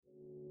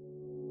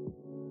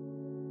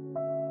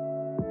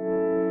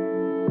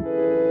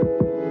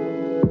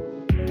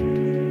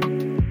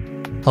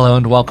Hello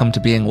and welcome to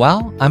Being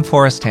Well. I'm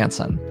Forrest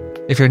Hansen.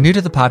 If you're new to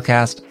the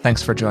podcast,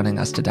 thanks for joining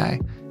us today.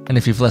 And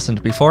if you've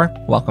listened before,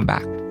 welcome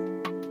back.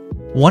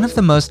 One of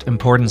the most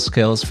important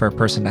skills for a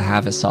person to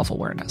have is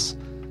self-awareness.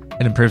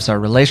 It improves our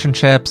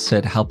relationships,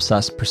 it helps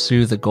us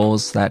pursue the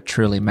goals that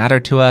truly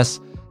matter to us,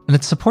 and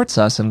it supports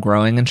us in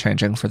growing and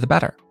changing for the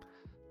better.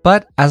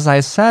 But as I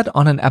said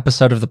on an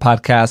episode of the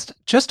podcast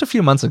just a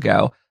few months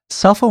ago,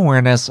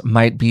 self-awareness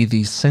might be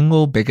the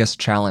single biggest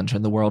challenge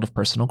in the world of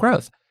personal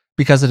growth,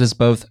 because it is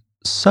both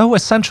so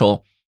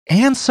essential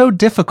and so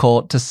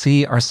difficult to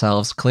see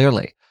ourselves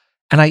clearly.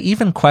 And I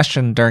even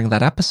questioned during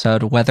that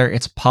episode whether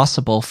it's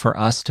possible for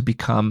us to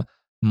become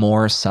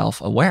more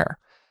self-aware.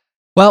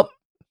 Well,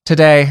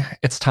 today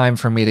it's time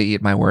for me to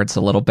eat my words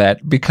a little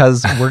bit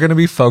because we're going to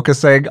be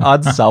focusing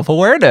on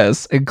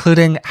self-awareness,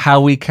 including how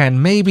we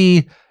can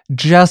maybe,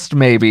 just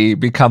maybe,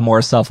 become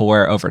more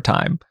self-aware over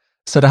time.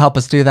 So to help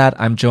us do that,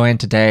 I'm joined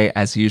today,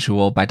 as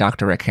usual, by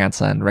Dr. Rick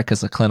Hansen. Rick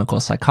is a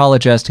clinical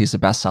psychologist, he's a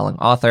best-selling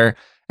author,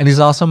 and he's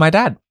also my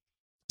dad.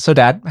 So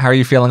Dad, how are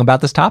you feeling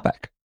about this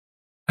topic?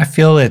 I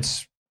feel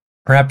it's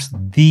perhaps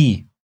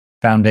the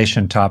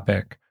foundation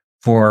topic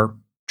for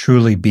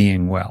truly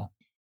being well.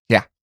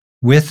 Yeah.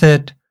 With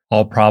it,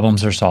 all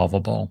problems are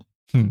solvable.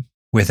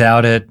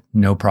 Without it,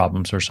 no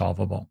problems are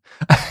solvable.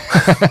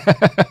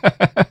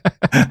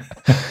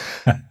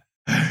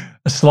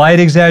 A slight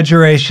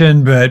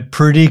exaggeration, but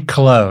pretty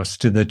close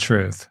to the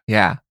truth.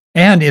 Yeah.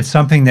 And it's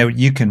something that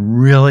you can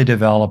really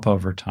develop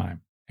over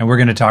time. And we're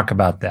going to talk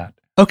about that.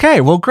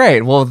 Okay, well,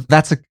 great. Well,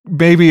 that's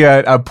maybe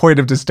a point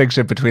of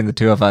distinction between the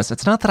two of us.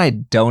 It's not that I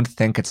don't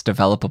think it's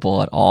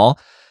developable at all.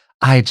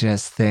 I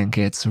just think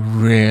it's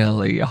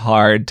really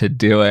hard to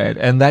do it.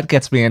 And that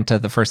gets me into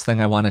the first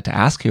thing I wanted to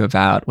ask you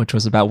about, which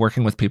was about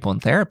working with people in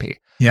therapy.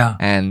 Yeah.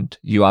 And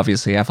you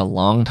obviously have a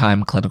long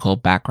time clinical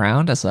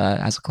background as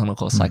a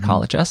clinical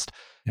psychologist.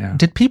 Yeah.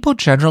 Did people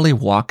generally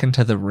walk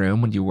into the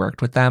room when you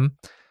worked with them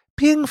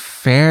being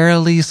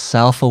fairly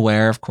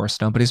self-aware? Of course,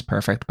 nobody's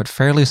perfect, but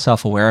fairly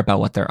self-aware about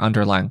what their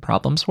underlying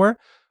problems were?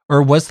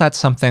 Or was that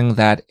something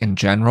that in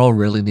general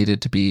really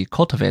needed to be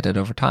cultivated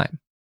over time?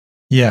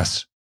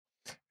 Yes.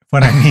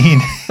 What I mean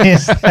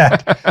is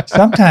that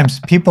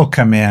sometimes people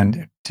come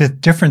in to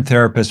different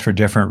therapists for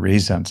different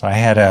reasons. I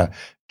had a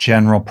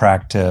general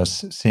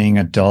practice seeing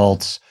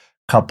adults,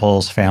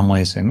 couples,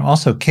 families, and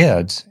also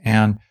kids.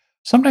 And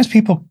sometimes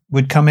people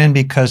would come in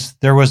because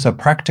there was a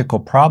practical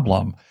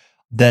problem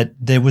that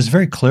it was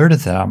very clear to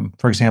them,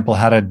 for example,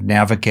 how to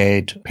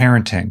navigate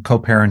parenting,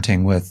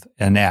 co-parenting with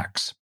an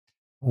ex,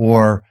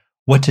 or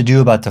what to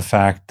do about the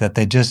fact that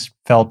they just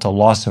felt a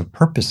loss of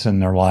purpose in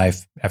their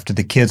life after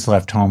the kids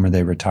left home or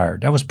they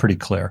retired. That was pretty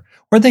clear.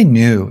 Or they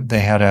knew they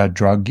had a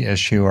drug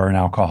issue or an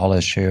alcohol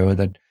issue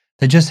that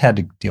they just had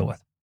to deal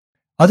with.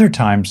 Other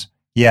times,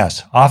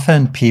 yes,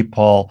 often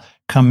people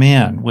come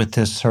in with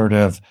this sort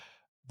of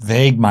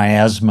vague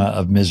miasma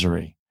of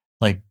misery,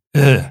 like,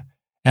 ugh,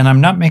 and I'm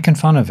not making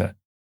fun of it.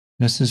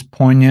 This is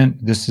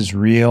poignant. This is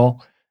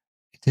real.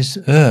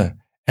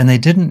 And they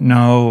didn't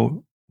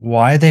know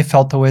why they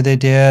felt the way they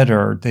did,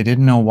 or they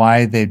didn't know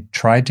why they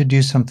tried to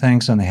do some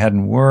things and they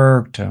hadn't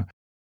worked.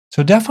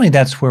 So definitely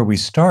that's where we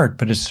start,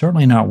 but it's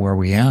certainly not where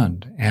we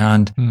end.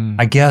 And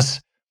I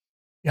guess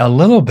a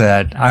little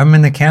bit, I'm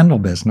in the candle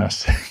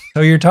business.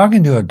 So you're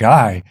talking to a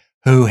guy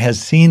who has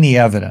seen the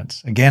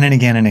evidence again and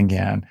again and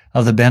again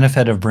of the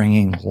benefit of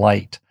bringing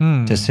light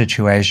to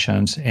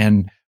situations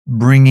and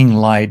bringing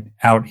light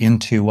out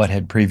into what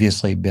had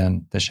previously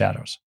been the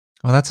shadows.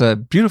 Well, that's a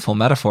beautiful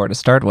metaphor to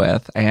start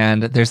with.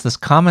 And there's this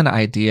common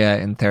idea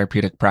in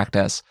therapeutic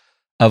practice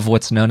of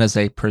what's known as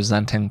a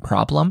presenting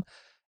problem.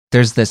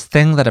 There's this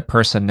thing that a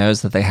person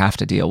knows that they have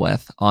to deal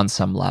with on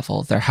some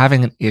level. They're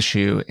having an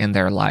issue in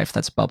their life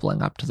that's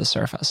bubbling up to the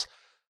surface.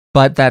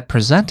 But that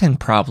presenting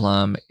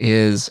problem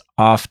is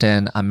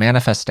often a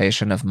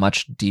manifestation of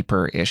much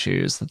deeper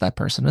issues that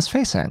person is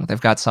facing.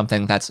 They've got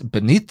something that's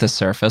beneath the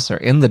surface or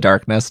in the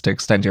darkness, to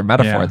extend your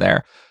metaphor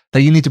there,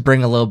 that you need to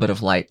bring a little bit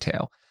of light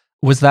to.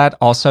 Was that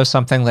also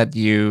something that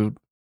you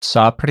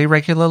saw pretty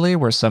regularly,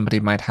 where somebody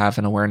might have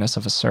an awareness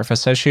of a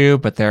surface issue,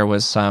 but there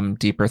was some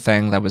deeper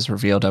thing that was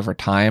revealed over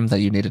time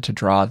that you needed to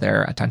draw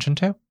their attention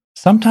to?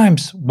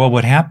 Sometimes what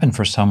would happen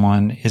for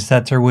someone is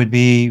that there would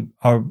be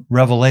a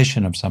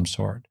revelation of some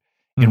sort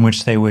in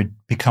which they would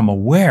become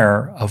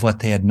aware of what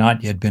they had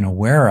not yet been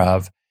aware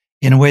of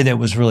in a way that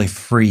was really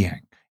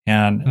freeing.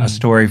 And a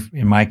story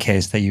in my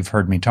case that you've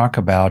heard me talk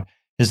about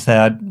is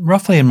that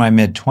roughly in my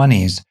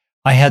mid-20s,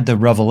 I had the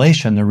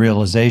revelation, the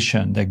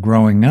realization that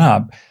growing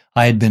up,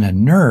 I had been a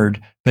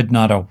nerd, but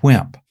not a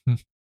wimp.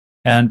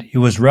 And it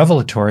was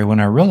revelatory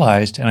when I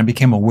realized, and I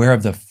became aware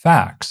of the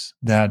facts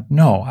that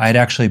no, I'd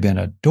actually been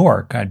a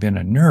dork, I'd been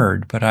a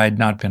nerd, but I had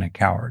not been a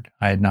coward.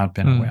 I had not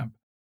been a wimp.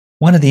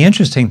 One of the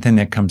interesting things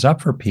that comes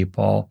up for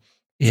people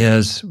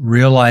is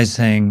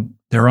realizing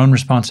their own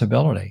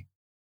responsibility,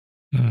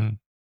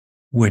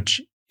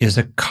 which is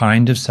a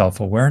kind of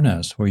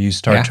self-awareness where you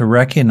start to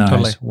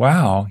recognize,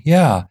 wow,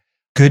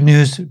 good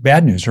news,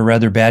 bad news, or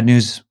rather bad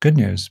news, good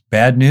news.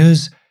 Bad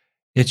news,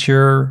 it's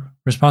your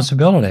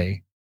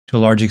responsibility to a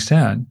large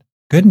extent.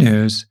 Good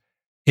news,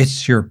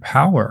 it's your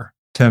power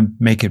to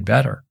make it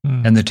better.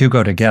 And the two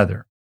go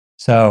together.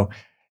 So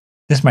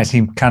this might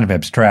seem kind of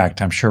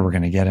abstract. I'm sure we're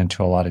going to get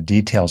into a lot of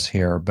details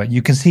here, but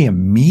you can see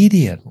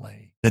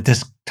immediately that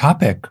this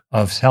topic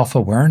of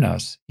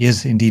self-awareness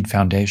is indeed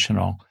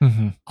foundational.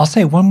 I'll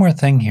say one more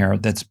thing here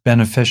that's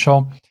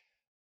beneficial.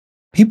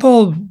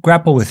 People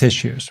grapple with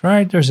issues,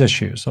 right? There's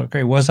issues.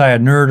 Okay, was I a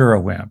nerd or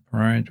a wimp,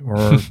 right?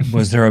 Or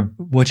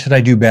what should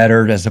I do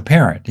better as a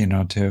parent,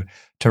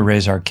 to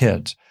raise our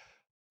kids?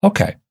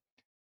 Okay.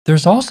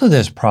 There's also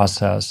this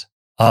process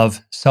of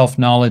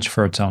self-knowledge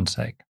for its own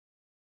sake.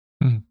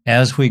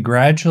 As we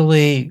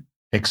gradually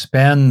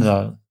expand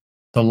the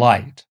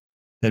light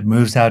that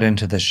moves out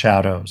into the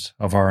shadows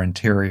of our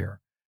interior,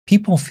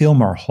 people feel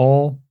more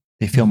whole,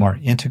 they feel more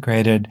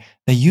integrated,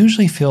 they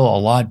usually feel a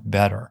lot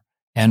better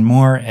and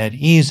more at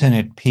ease and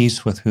at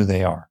peace with who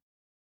they are.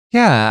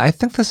 Yeah, I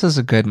think this is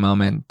a good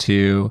moment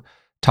to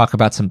talk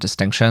about some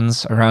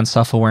distinctions around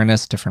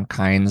self-awareness, different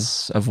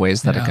kinds of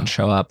ways that it can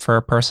show up for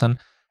a person.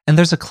 And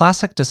there's a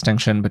classic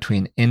distinction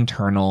between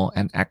internal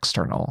and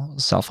external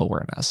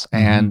self-awareness.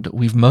 And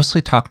we've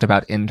mostly talked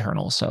about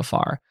internal so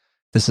far.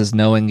 This is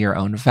knowing your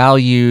own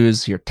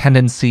values, your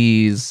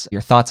tendencies,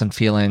 your thoughts and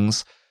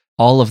feelings,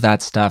 all of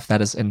that stuff.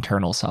 That is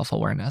internal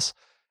self-awareness.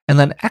 And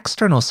then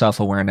external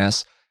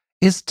self-awareness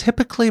is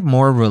typically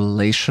more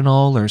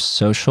relational or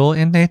social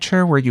in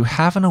nature, where you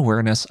have an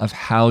awareness of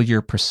how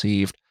you're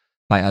perceived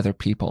by other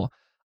people.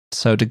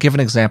 So to give an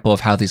example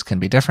of how these can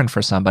be different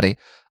for somebody,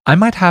 I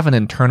might have an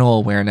internal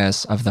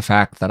awareness of the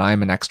fact that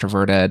I'm an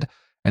extroverted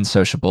and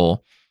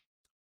sociable,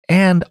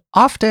 and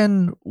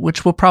often,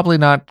 which will probably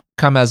not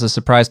come as a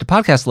surprise to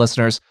podcast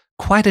listeners,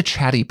 quite a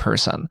chatty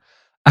person.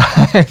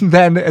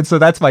 And so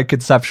that's my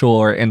conceptual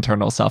or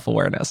internal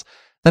self-awareness.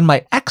 Then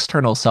my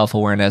external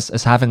self-awareness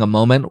is having a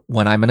moment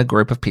when I'm in a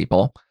group of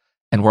people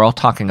and we're all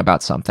talking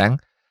about something,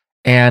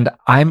 and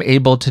I'm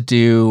able to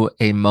do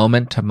a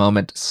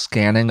moment-to-moment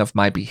scanning of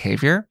my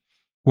behavior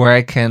where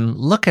I can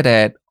look at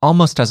it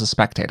almost as a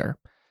spectator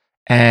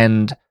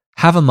and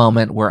have a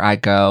moment where I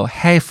go,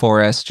 hey,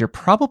 Forrest, you're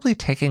probably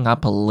taking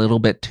up a little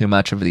bit too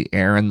much of the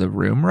air in the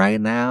room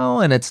right now,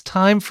 and it's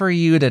time for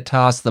you to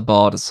toss the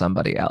ball to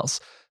somebody else.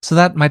 So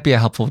that might be a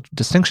helpful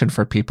distinction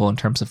for people in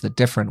terms of the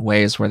different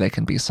ways where they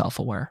can be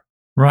self-aware.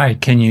 Right.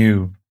 Can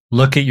you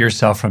look at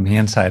yourself from the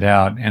inside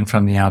out and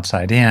from the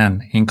outside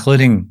in,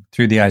 including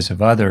through the eyes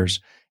of others,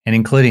 and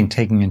including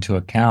taking into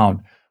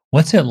account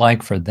what's it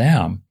like for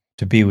them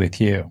to be with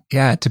you?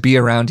 Yeah, to be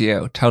around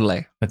you.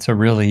 Totally. That's a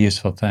really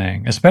useful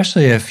thing,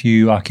 especially if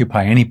you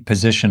occupy any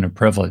position of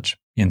privilege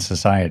in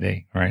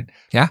society, right?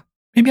 Yeah.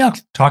 Maybe I'll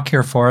talk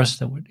here,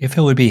 Forrest, if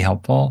it would be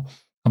helpful,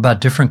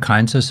 about different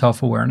kinds of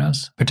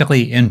self-awareness,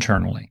 particularly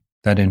internally,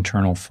 that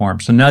internal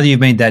form. So now that you've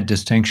made that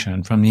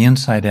distinction from the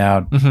inside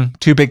out.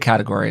 Two big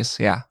categories.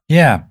 Yeah.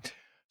 Yeah.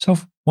 So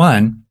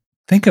one,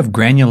 think of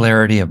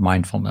granularity of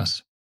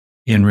mindfulness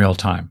in real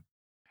time.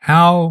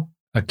 How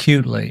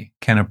acutely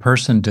can a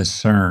person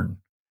discern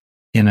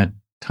in a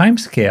time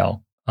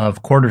scale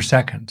of quarter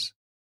seconds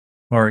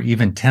or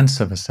even tenths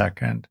of a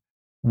second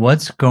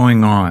what's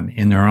going on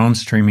in their own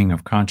streaming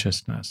of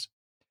consciousness?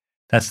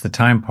 That's the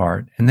time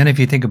part. And then if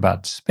you think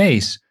about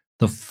space,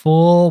 the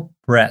full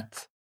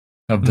breadth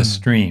of the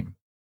stream,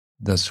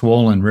 the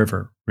swollen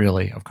river,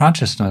 really, of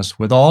consciousness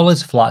with all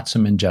its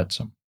flotsam and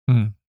jetsam.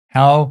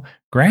 How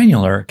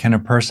granular can a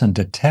person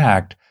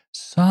detect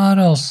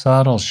subtle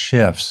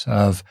shifts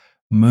of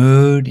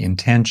mood,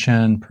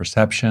 intention,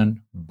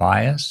 perception,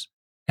 bias,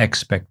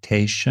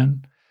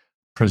 expectation,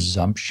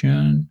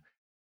 presumption?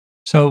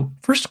 So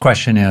first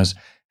question is,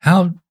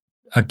 how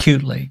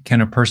acutely can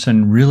a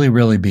person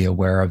really be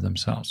aware of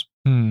themselves?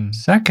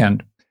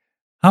 Second,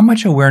 how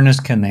much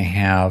awareness can they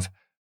have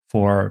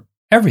for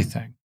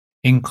everything,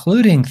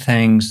 including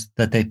things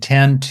that they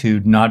tend to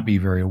not be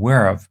very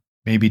aware of,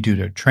 maybe due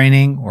to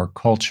training or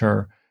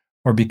culture,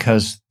 or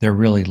because they're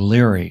really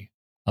leery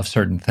of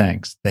certain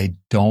things. They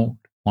don't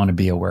want to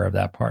be aware of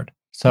that part.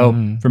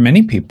 So for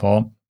many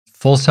people,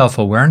 full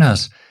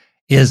self-awareness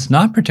is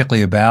not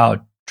particularly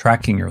about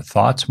tracking your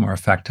thoughts more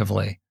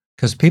effectively,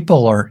 because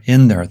people are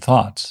in their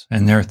thoughts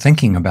and they're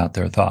thinking about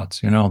their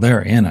thoughts,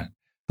 they're in it.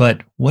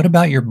 But what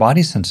about your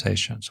body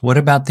sensations? What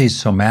about these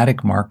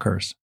somatic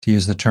markers, to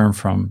use the term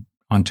from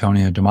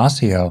Antonio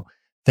Damasio,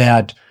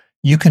 that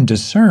you can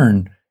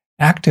discern,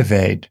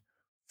 activate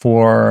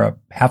for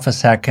half a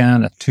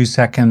second, 2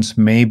 seconds,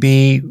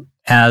 maybe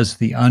as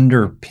the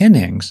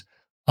underpinnings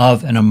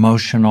of an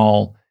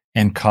emotional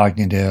and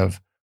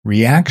cognitive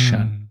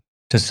reaction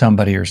to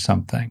somebody or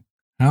something?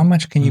 How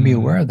much can you be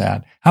aware of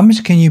that? How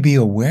much can you be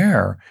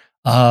aware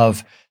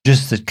of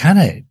just the kind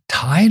of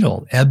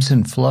tidal ebbs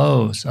and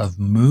flows of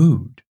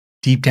mood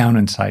deep down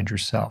inside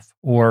yourself,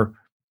 or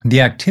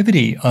the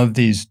activity of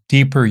these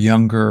deeper,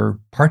 younger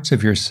parts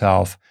of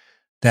yourself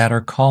that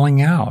are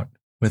calling out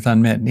with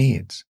unmet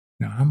needs?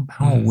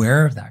 How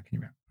aware of that can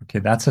you be? Okay,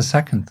 that's a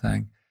second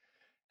thing.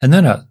 And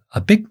then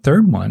a big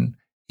third one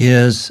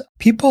is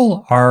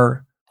people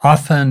are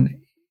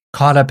often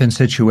caught up in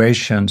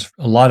situations.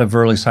 A lot of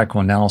early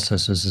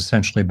psychoanalysis is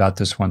essentially about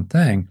this one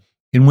thing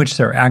in which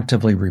they're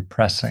actively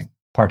repressing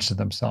parts of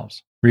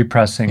themselves,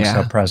 repressing,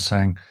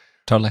 suppressing.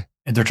 Totally.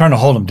 And they're trying to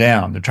hold them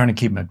down. They're trying to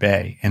keep them at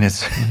bay. And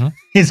it's Mm-hmm.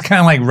 it's kind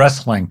of like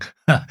wrestling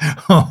a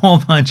whole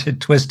bunch of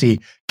twisty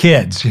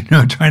kids,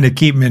 trying to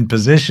keep them in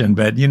position.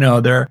 But,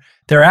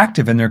 they're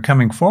active and they're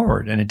coming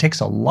forward. And it takes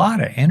a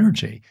lot of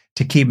energy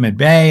to keep them at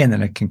bay. And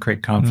then it can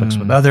create conflicts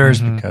with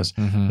others because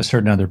with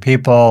certain other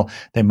people,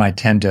 they might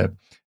tend to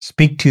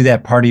speak to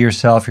that part of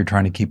yourself you're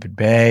trying to keep at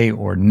bay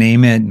or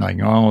name it,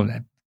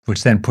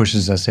 which then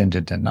pushes us into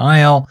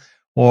denial.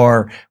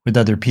 Or with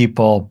other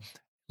people,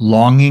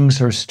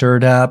 longings are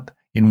stirred up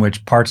in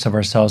which parts of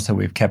ourselves that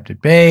we've kept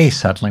at bay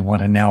suddenly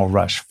want to now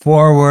rush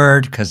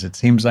forward because it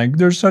seems like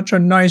there's such a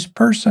nice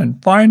person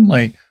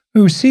finally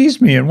who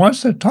sees me and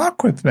wants to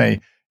talk with me.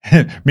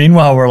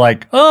 Meanwhile, we're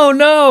like, oh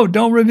no,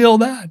 don't reveal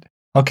that.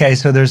 Okay,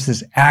 so there's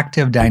this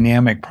active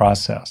dynamic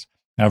process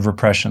of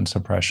repression,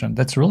 suppression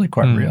that's really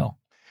quite real.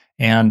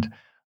 And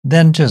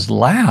then just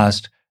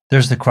last,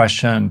 there's the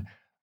question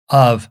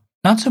of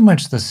not so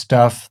much the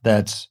stuff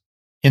that's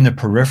in the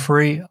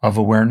periphery of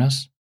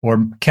awareness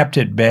or kept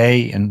at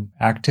bay in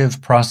active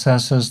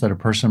processes that a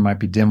person might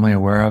be dimly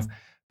aware of.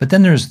 But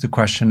then there's the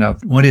question of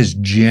what is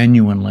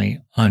genuinely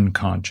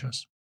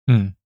unconscious.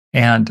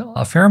 And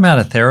a fair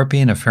amount of therapy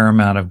and a fair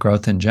amount of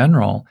growth in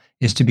general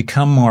is to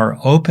become more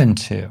open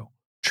to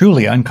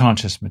truly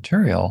unconscious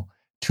material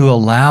to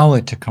allow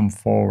it to come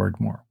forward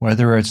more,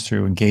 whether it's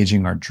through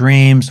engaging our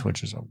dreams,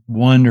 which is a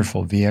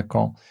wonderful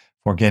vehicle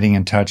for getting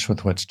in touch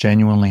with what's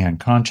genuinely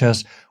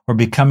unconscious, or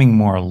becoming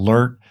more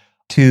alert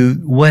to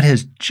what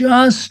has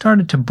just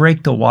started to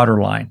break the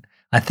waterline.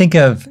 I think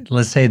of,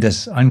 let's say,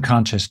 this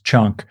unconscious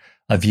chunk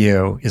of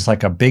you is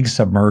like a big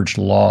submerged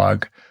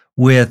log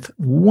with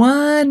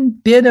one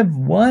bit of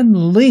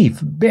one leaf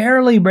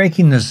barely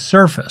breaking the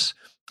surface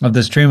of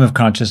the stream of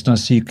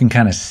consciousness so you can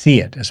kind of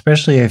see it,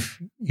 especially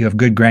if you have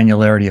good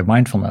granularity of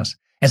mindfulness.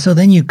 And so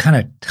then you kind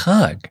of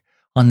tug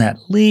on that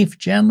leaf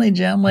gently,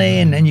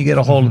 and then you get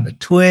a hold of the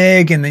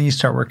twig, and then you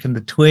start working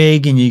the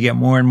twig, and you get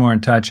more and more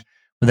in touch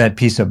with that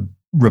piece of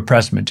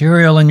repressed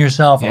material in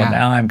yourself. Yeah. Oh,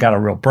 now I've got a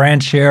real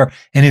branch here.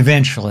 And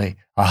eventually,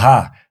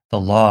 the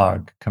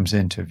log comes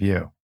into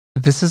view.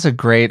 This is a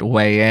great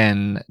way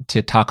in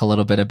to talk a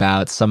little bit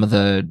about some of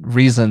the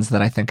reasons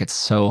that I think it's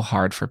so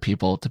hard for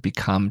people to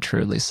become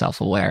truly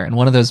self-aware. And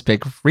one of those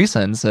big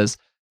reasons is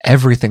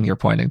everything you're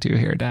pointing to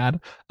here, Dad,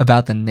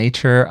 about the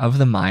nature of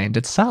the mind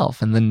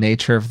itself and the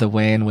nature of the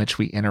way in which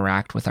we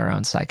interact with our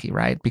own psyche,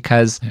 right?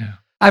 Because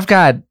I've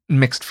got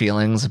mixed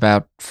feelings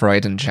about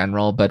Freud in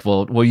general, but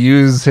we'll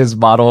use his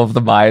model of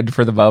the mind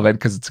for the moment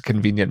because it's a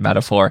convenient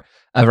metaphor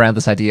around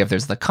this idea of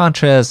there's the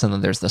conscious, and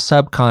then there's the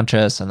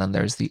subconscious, and then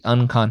there's the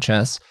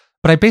unconscious.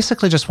 But I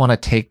basically just want to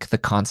take the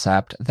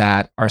concept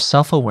that our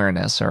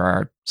self-awareness, or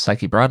our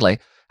psyche broadly,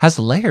 has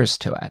layers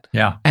to it.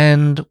 Yeah.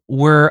 And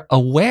we're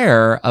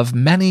aware of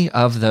many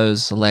of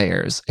those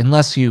layers,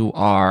 unless you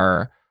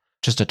are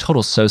just a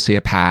total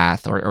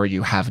sociopath or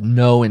you have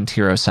no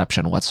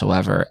interoception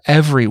whatsoever.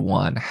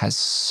 Everyone has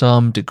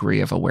some degree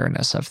of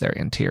awareness of their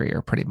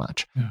interior, pretty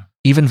much. Yeah.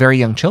 Even very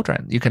young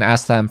children, you can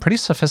ask them pretty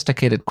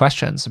sophisticated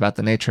questions about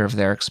the nature of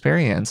their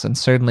experience. And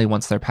certainly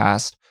once they're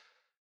past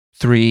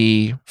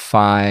 3,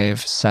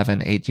 5,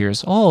 7, 8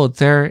 years old,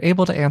 they're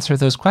able to answer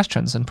those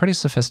questions in pretty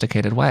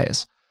sophisticated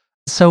ways.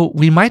 So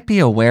we might be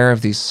aware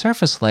of these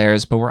surface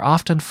layers, but we're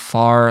often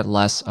far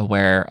less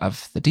aware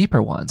of the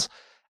deeper ones.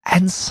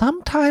 And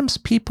sometimes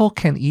people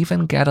can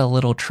even get a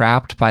little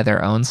trapped by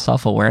their own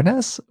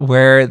self-awareness,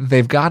 where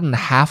they've gotten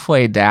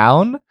halfway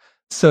down,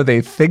 so they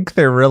think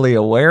they're really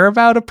aware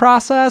about a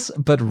process,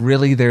 but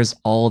really there's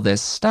all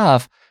this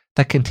stuff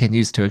that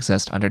continues to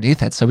exist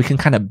underneath it. So we can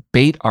kind of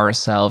bait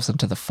ourselves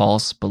into the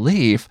false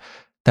belief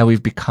that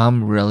we've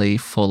become really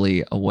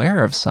fully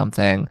aware of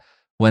something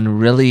when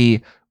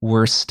really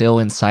we're still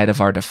inside of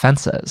our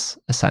defenses,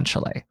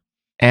 essentially.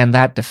 And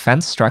that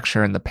defense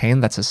structure and the pain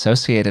that's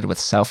associated with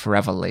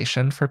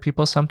self-revelation for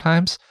people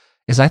sometimes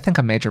is, I think,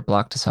 a major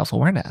block to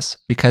self-awareness.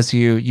 Because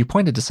you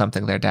pointed to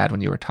something there, Dad, when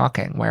you were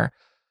talking, where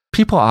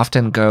people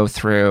often go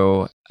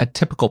through a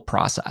typical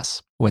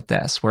process with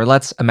this, where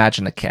let's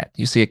imagine a kid.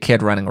 You see a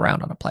kid running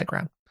around on a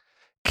playground.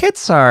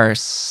 Kids are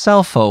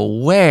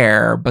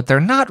self-aware, but they're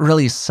not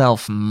really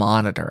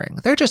self-monitoring.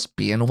 They're just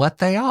being what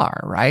they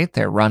are, right?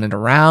 They're running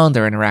around,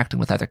 they're interacting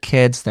with other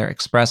kids, they're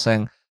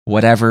expressing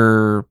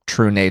whatever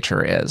true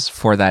nature is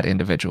for that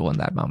individual in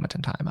that moment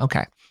in time.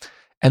 Okay.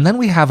 And then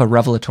we have a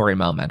revelatory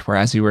moment where,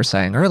 as you were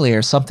saying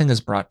earlier, something is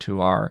brought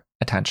to our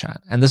attention.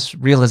 And this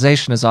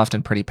realization is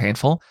often pretty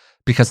painful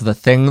because the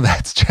thing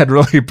that's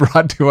generally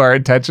brought to our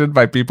attention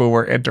by people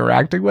we're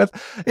interacting with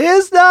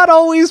is not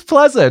always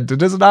pleasant.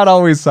 It is not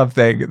always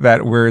something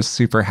that we're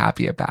super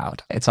happy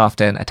about. It's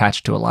often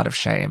attached to a lot of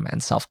shame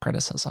and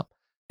self-criticism.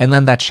 And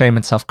then that shame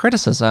and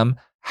self-criticism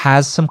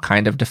has some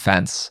kind of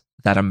defense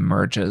that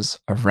emerges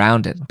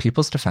around it. And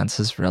people's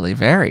defenses really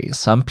vary.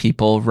 Some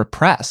people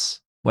repress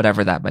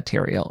whatever that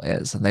material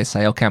is, and they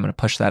say, okay, I'm going to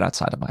push that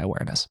outside of my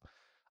awareness.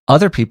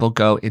 Other people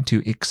go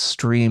into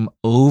extreme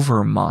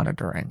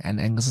over-monitoring and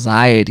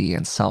anxiety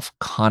and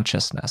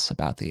self-consciousness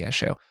about the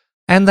issue.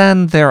 And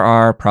then there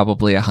are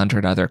probably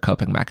 100 other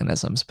coping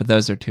mechanisms, but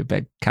those are two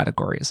big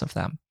categories of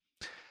them.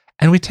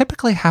 And we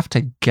typically have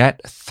to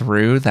get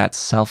through that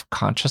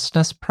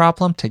self-consciousness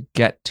problem to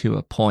get to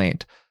a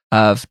point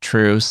of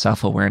true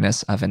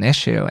self-awareness of an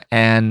issue.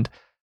 And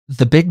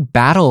the big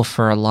battle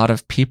for a lot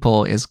of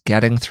people is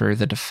getting through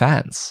the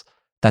defense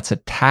that's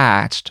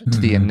attached to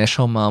the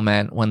initial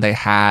moment when they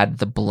had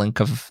the blink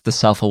of the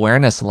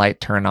self-awareness light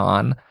turn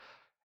on,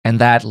 and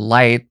that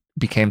light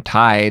became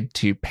tied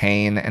to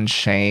pain and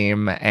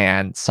shame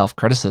and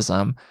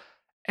self-criticism,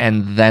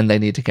 and then they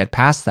need to get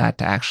past that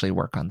to actually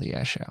work on the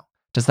issue.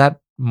 Does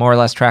that more or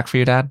less track for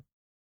you, Dad?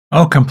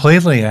 Oh,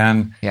 completely.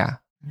 And yeah,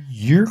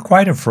 you're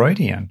quite a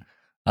Freudian.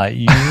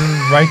 You're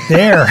right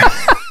there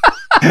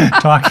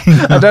talking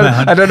about...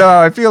 I don't know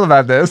how I feel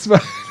about this,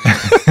 but...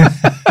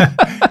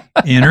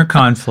 Inner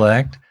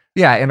conflict.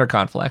 Yeah, inner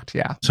conflict,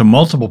 yeah. So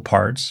multiple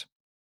parts,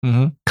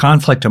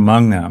 conflict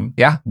among them,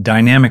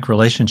 dynamic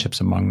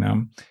relationships among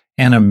them,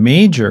 and a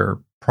major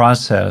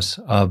process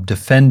of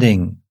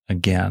defending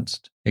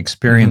against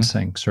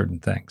experiencing certain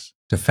things.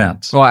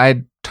 Defense. Well,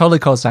 I totally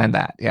co-sign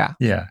that, yeah.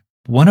 Yeah.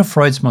 One of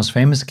Freud's most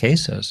famous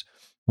cases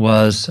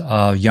was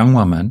a young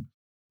woman,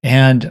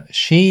 and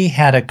she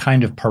had a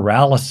kind of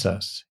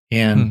paralysis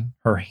in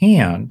her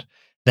hand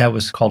that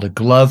was called a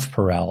glove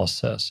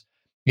paralysis,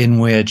 in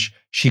which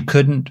she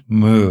couldn't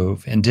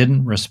move and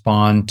didn't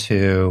respond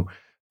to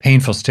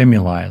painful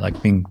stimuli,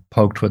 like being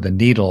poked with a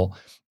needle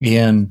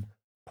in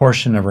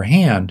portion of her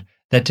hand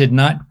that did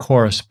not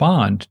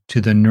correspond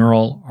to the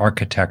neural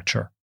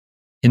architecture.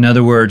 In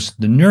other words,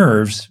 the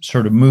nerves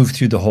sort of moved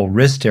through the whole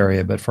wrist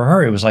area, but for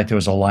her, it was like there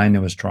was a line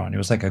that was drawn. It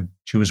was like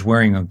she was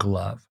wearing a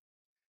glove.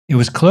 It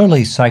was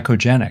clearly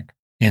psychogenic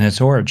in its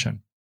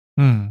origin.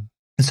 And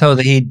so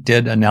he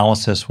did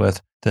analysis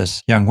with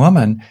this young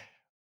woman,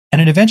 and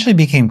it eventually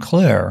became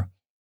clear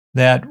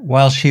that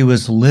while she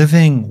was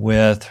living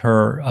with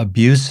her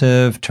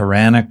abusive,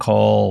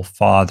 tyrannical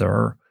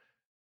father,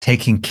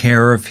 taking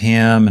care of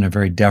him in a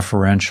very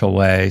deferential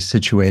way,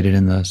 situated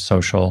in the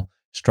social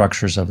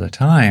structures of the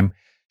time,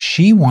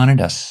 she wanted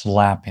to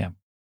slap him.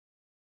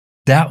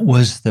 That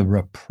was the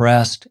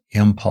repressed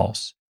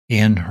impulse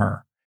in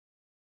her.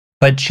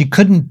 But she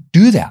couldn't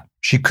do that.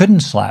 She couldn't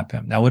slap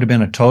him. That would have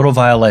been a total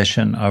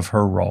violation of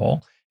her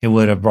role. It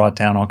would have brought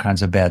down all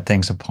kinds of bad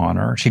things upon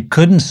her. She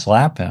couldn't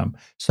slap him.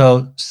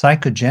 So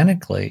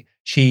psychogenically,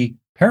 she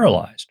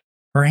paralyzed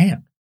her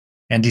hand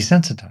and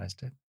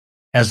desensitized it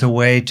as a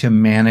way to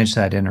manage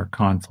that inner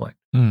conflict.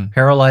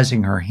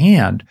 Paralyzing her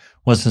hand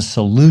was a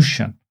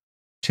solution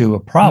to a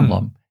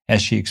problem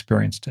as she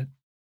experienced it.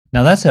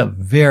 Now, that's a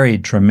very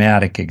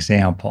dramatic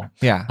example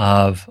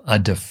of a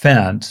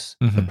defense,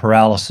 the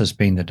paralysis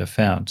being the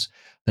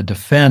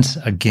defense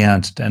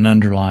against an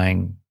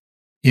underlying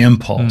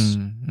impulse,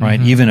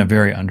 right? Even a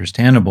very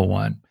understandable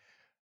one.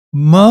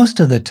 Most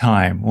of the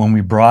time, when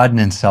we broaden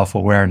in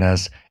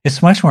self-awareness,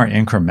 it's much more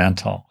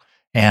incremental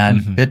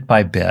and bit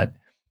by bit.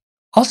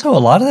 Also, a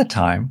lot of the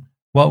time,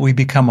 what we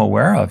become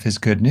aware of is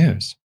good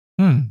news.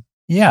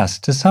 Yes,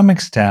 to some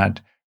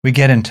extent, we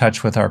get in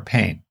touch with our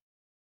pain.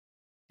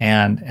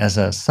 And as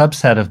a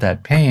subset of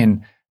that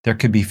pain, there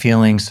could be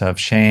feelings of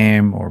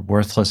shame or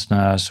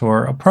worthlessness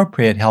or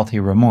appropriate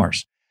healthy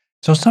remorse.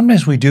 So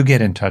sometimes we do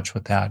get in touch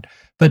with that.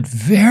 But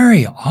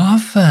very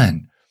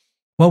often,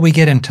 what we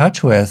get in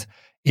touch with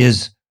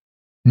is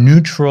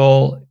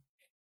neutral,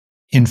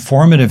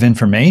 informative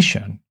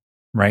information,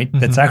 right?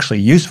 That's actually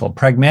useful,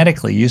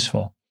 pragmatically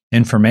useful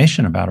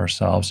information about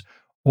ourselves.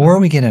 Or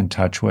we get in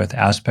touch with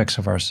aspects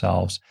of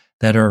ourselves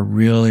that are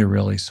really,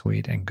 really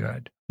sweet and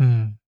good.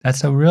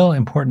 That's a real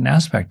important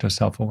aspect of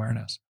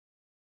self-awareness.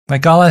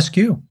 Like, I'll ask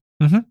you,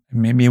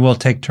 maybe we'll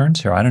take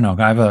turns here. I don't know.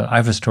 I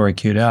have a story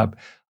queued up.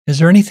 Is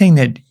there anything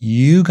that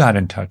you got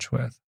in touch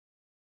with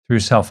through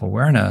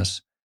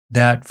self-awareness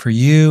that for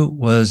you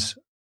was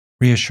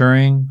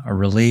reassuring, a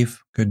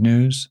relief, good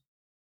news?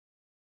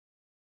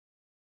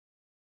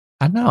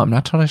 I don't know. I'm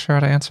not totally sure how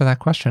to answer that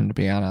question, to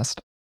be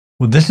honest.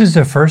 Well, this is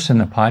the first in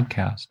the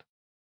podcast.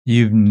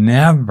 You've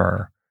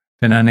never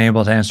been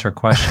unable to answer a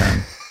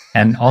question.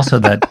 And also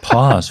that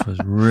pause was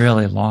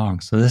really long.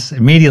 So this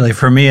immediately,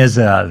 for me as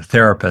a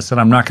therapist,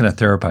 and I'm not going to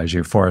therapize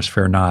you, Forrest,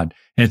 fear not.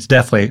 And it's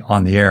definitely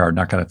on the air, I'm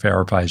not going to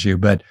therapize you.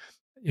 But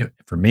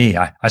for me,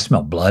 I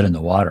smell blood in the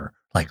water.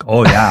 Like,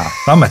 oh yeah,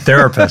 I'm a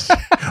therapist.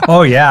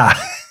 Oh yeah.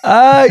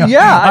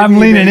 I'm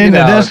leaning into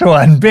this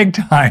one big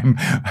time.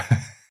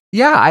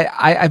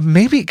 I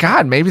maybe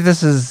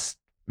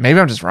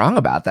I'm just wrong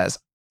about this,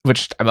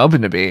 which I'm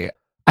open to be.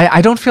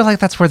 I don't feel like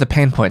that's where the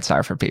pain points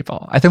are for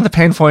people. I think the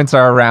pain points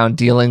are around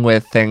dealing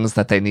with things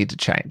that they need to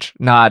change,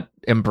 not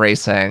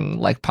embracing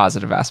like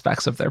positive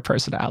aspects of their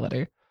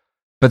personality.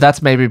 But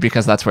that's maybe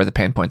because that's where the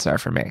pain points are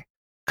for me.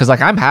 Because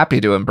like I'm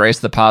happy to embrace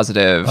the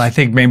positive. Well, I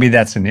think maybe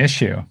that's an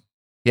issue.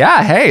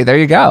 Yeah, hey, there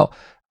you go.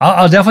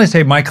 I'll definitely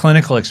say my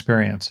clinical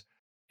experience,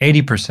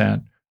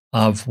 80%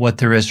 of what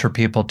there is for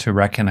people to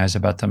recognize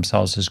about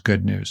themselves is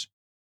good news.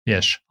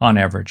 ish on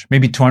average.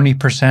 Maybe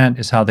 20%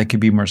 is how they could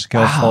be more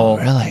skillful.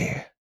 Wow,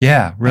 really?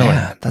 Yeah, really.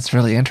 Man, that's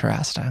really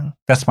interesting.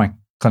 That's my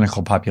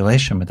clinical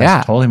population, but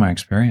that's totally my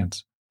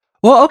experience.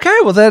 Well, okay.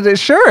 Well, then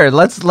sure.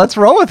 Let's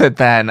roll with it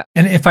then.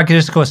 And if I could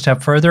just go a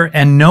step further,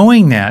 and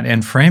knowing that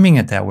and framing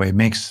it that way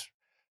makes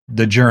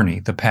the journey,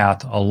 the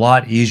path, a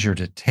lot easier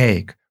to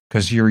take,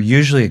 because you're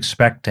usually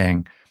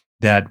expecting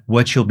that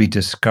what you'll be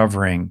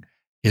discovering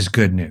is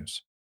good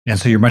news. And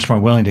so you're much more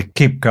willing to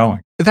keep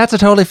going. That's a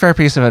totally fair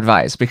piece of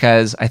advice,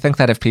 because I think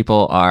that if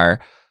people are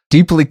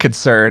deeply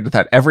concerned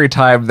that every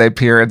time they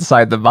peer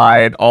inside the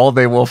mind, all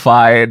they will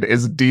find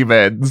is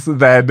demons,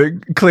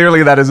 then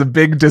clearly that is a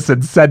big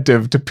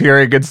disincentive to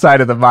peering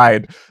inside of the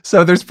mind.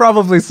 So there's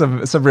probably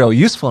some real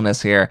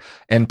usefulness here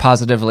in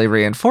positively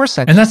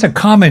reinforcing. And that's a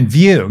common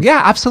view.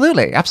 Yeah,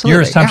 absolutely. Absolutely.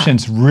 Your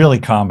assumption's really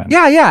common.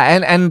 Yeah.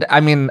 And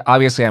I mean,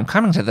 obviously I'm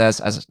coming to this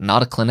as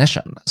not a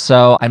clinician.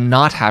 So I'm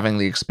not having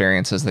the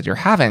experiences that you're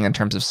having in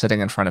terms of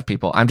sitting in front of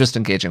people. I'm just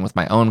engaging with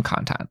my own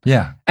content.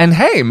 Yeah. And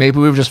hey, maybe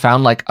we've just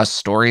found like a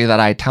story that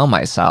I tell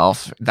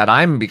myself that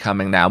I'm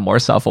becoming now more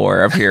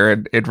self-aware of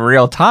here in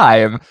real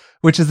time,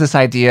 which is this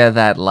idea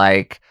that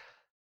like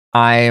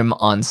I'm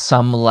on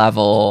some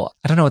level,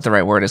 I don't know what the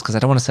right word is because I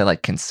don't want to say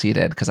like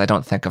conceited, because I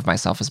don't think of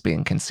myself as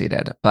being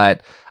conceited,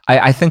 but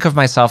I think of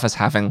myself as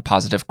having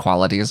positive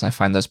qualities. I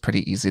find those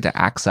pretty easy to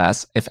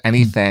access. If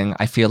anything,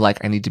 I feel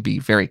like I need to be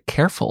very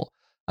careful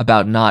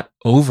about not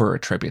over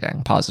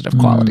attributing positive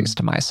qualities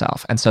to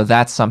myself. And so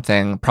that's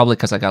something, probably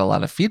because I got a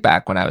lot of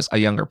feedback when I was a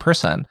younger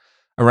person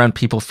around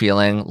people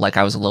feeling like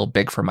I was a little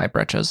big for my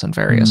britches in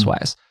various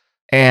ways.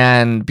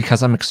 And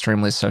because I'm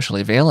extremely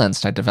socially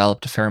valenced, I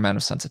developed a fair amount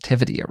of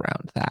sensitivity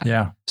around that.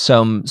 Yeah.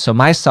 So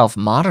my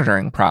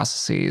self-monitoring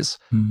processes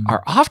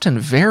are often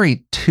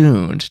very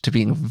tuned to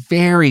being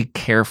very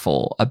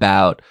careful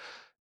about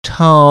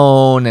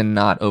tone and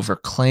not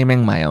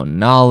overclaiming my own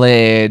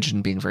knowledge,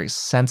 and being very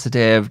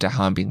sensitive to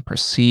how I'm being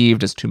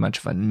perceived as too much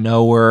of a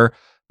knower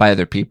by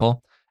other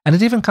people. And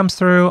it even comes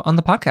through on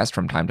the podcast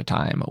from time to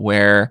time,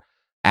 where,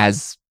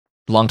 as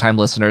longtime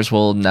listeners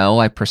will know,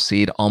 I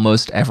precede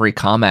almost every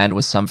comment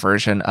with some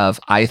version of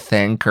I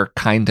think, or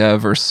kind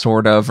of, or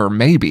sort of, or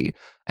maybe.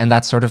 And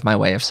that's sort of my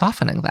way of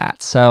softening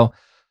that. So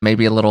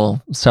maybe a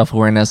little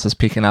self-awareness is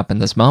peeking up in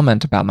this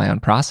moment about my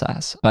own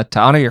process. But to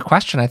honor your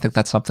question, I think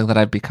that's something that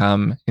I've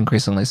become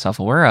increasingly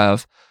self-aware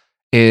of,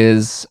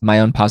 is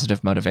my own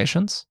positive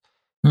motivations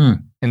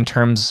in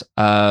terms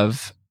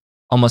of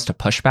almost a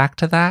pushback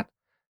to that.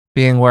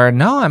 Being where,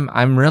 no,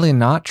 I'm really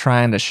not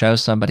trying to show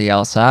somebody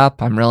else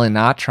up. I'm really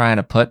not trying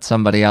to put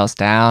somebody else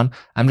down.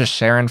 I'm just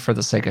sharing for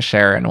the sake of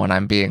sharing when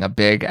I'm being a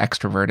big,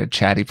 extroverted,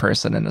 chatty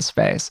person in a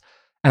space.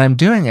 And I'm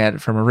doing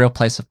it from a real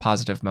place of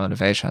positive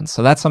motivation.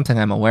 So that's something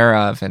I'm aware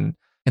of, and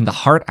in the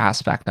heart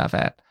aspect of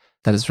it,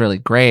 that is really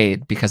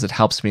great, because it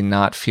helps me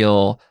not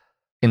feel,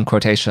 in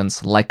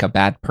quotations, like a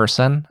bad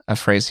person, a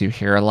phrase you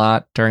hear a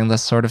lot during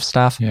this sort of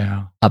stuff,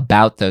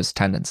 about those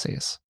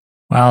tendencies.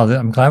 Wow,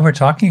 I'm glad we're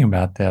talking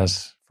about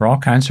this. For all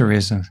kinds of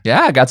reasons.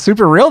 Yeah, it got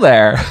super real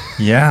there.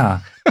 Yeah,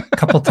 a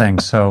couple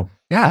things. So,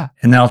 yeah.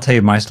 And then I'll tell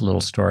you my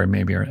little story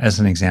maybe as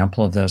an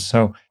example of this.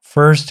 So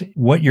first,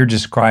 what you're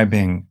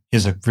describing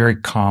is a very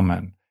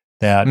common,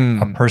 that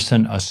a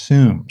person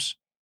assumes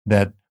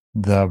that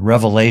the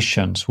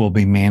revelations will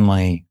be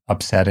mainly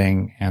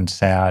upsetting and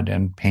sad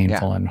and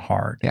painful and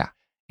hard. Yeah.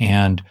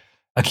 And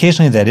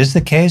occasionally that is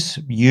the case.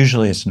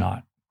 Usually it's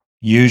not.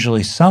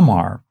 Usually some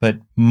are, but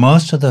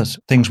most of those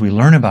things we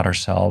learn about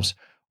ourselves,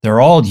 they're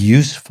all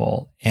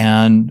useful.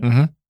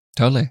 And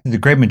totally. The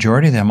great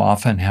majority of them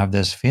often have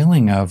this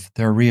feeling of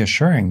they're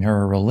reassuring,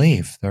 they're a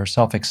relief, they're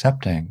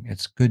self-accepting.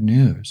 It's good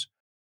news.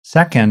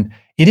 Second,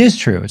 it is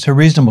true. It's a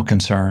reasonable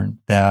concern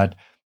that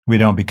we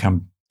don't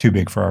become too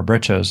big for our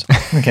britches.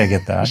 Okay, I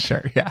get that.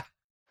 Sure, yeah.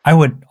 I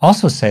would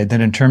also say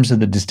that in terms of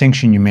the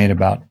distinction you made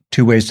about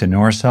two ways to know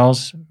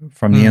ourselves,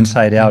 from the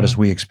inside out as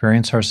we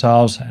experience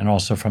ourselves, and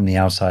also from the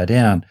outside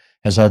in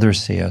as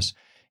others see us.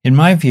 In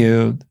my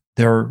view,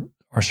 there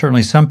are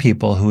certainly some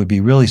people who would be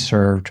really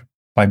served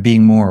by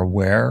being more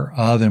aware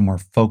of and more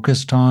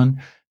focused on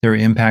their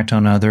impact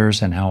on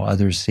others and how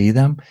others see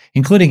them,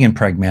 including in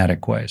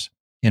pragmatic ways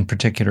in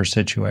particular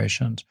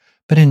situations.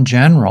 But in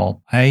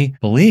general, I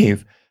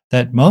believe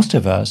that most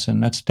of us,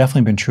 and that's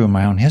definitely been true in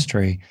my own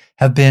history,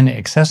 have been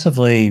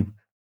excessively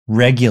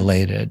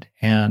regulated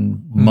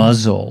and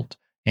muzzled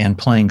and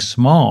playing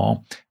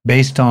small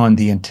based on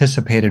the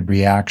anticipated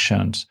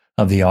reactions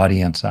of the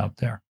audience out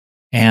there.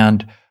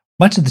 And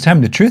much of the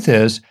time, the truth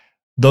is,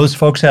 those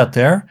folks out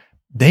there,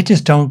 they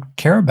just don't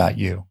care about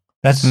you.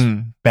 That's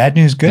bad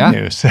news, good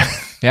news.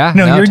 Yeah.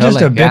 No, you're totally.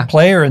 just a big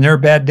player and they're a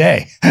bad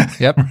day.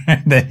 Yep.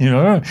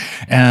 Right?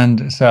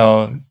 And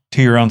so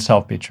to your own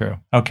self be true.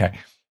 Okay.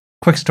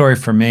 Quick story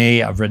for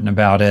me. I've written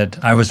about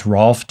it. I was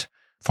Rolfed,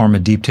 form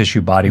of deep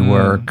tissue body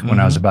work when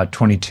I was about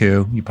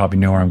 22. You probably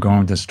know where I'm going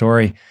with this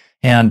story.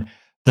 And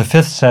the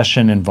fifth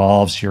session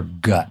involves your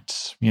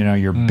guts,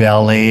 your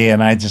belly.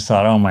 And I just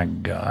thought, oh my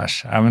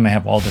gosh, I'm going to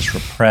have all this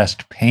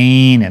repressed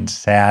pain and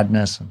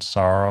sadness and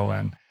sorrow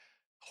and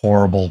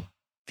horrible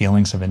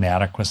feelings of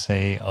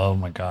inadequacy. Oh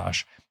my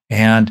gosh.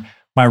 And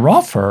my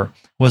Rolfer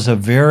was a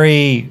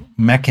very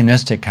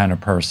mechanistic kind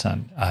of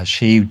person.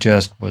 She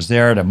just was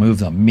there to move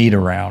the meat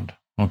around.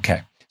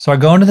 Okay. So I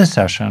go into the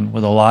session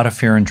with a lot of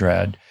fear and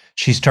dread.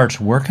 She starts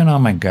working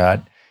on my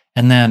gut.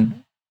 And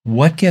then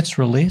what gets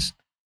released?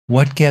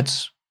 What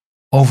gets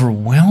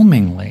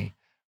overwhelmingly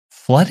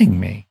flooding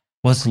me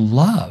was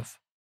love.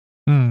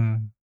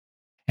 Mm.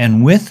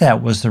 And with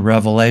that was the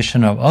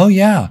revelation of, oh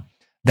yeah,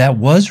 that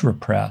was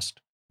repressed.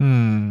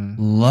 Mm.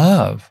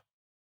 Love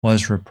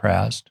was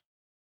repressed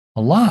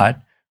a lot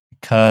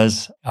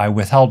because I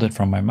withheld it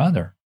from my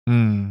mother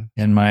in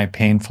my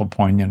painful,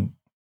 poignant,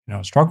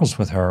 struggles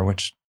with her,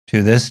 which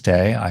to this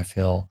day I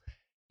feel,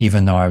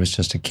 even though I was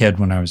just a kid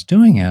when I was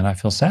doing it, I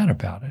feel sad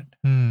about it.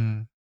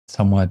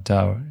 Somewhat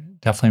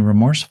definitely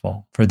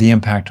remorseful for the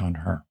impact on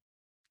her.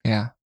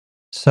 Yeah.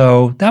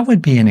 So that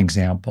would be an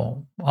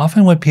example.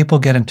 Often what people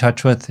get in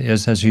touch with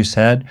is, as you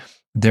said,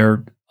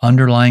 their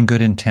underlying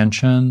good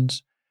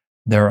intentions,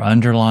 their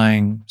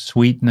underlying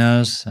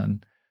sweetness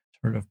and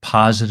sort of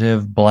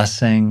positive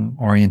blessing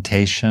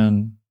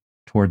orientation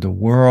toward the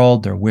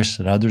world, their wish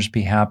that others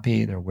be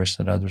happy, their wish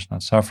that others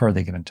not suffer.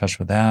 They get in touch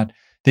with that.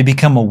 They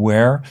become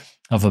aware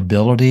of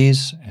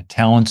abilities and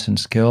talents and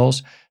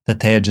skills that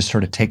they had just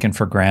sort of taken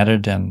for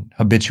granted and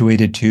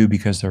habituated to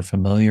because they're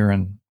familiar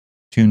and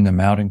tune them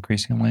out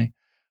increasingly.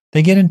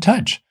 They get in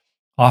touch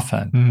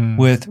often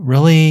with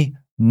really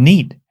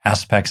neat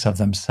aspects of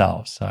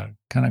themselves,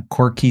 kind of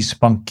quirky,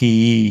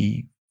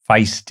 spunky,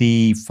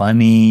 feisty,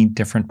 funny,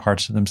 different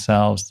parts of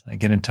themselves. They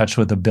get in touch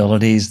with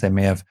abilities they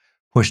may have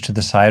pushed to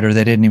the side or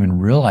they didn't even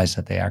realize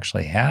that they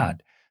actually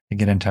had. They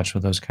get in touch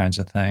with those kinds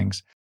of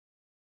things.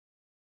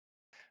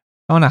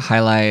 I want to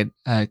highlight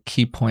a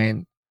key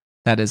point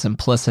that is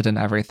implicit in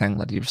everything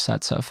that you've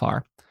said so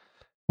far,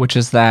 which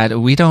is that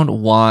we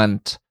don't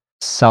want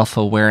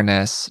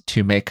self-awareness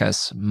to make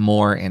us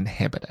more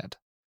inhibited.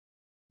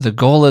 The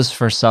goal is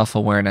for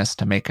self-awareness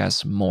to make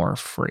us more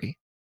free.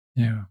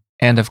 Yeah.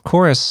 And of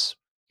course,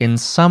 in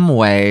some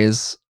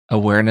ways,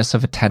 awareness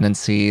of a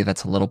tendency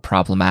that's a little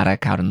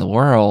problematic out in the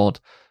world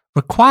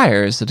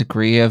requires a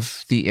degree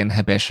of the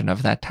inhibition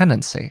of that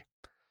tendency.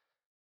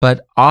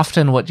 But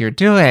often what you're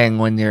doing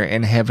when you're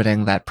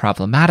inhibiting that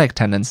problematic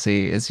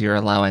tendency is you're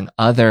allowing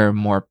other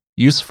more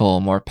useful,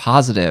 more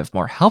positive,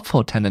 more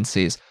helpful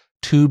tendencies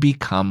to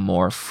become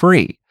more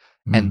free.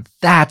 And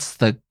that's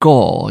the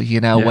goal,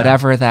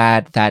 whatever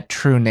that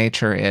true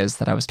nature is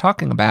that I was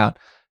talking about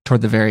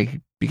toward the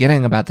very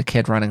beginning about the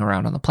kid running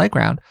around on the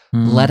playground,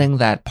 letting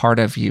that part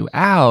of you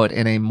out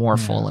in a more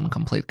full and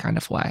complete kind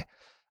of way.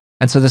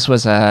 And so this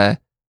was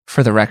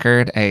for the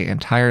record, a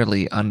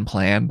entirely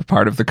unplanned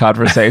part of the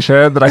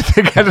conversation that I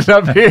think ended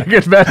up being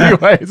in many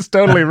ways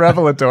totally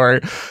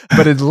revelatory.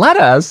 But it led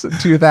us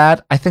to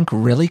that, I think,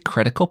 really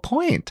critical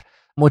point,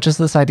 which is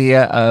this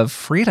idea of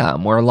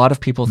freedom, where a lot of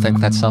people think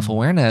that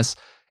self-awareness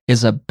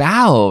is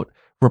about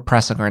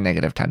repressing our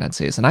negative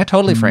tendencies. And I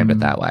totally framed it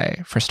that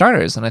way, for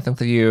starters. And I think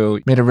that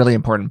you made a really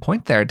important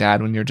point there,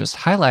 Dad, when you're just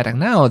highlighting,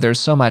 no, there's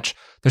so much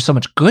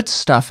good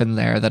stuff in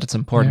there that it's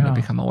important to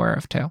become aware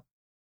of too.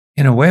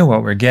 In a way,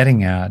 what we're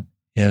getting at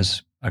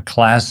is a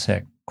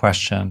classic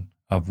question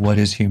of what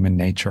is human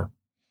nature?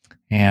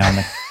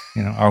 And,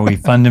 are we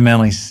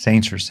fundamentally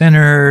saints or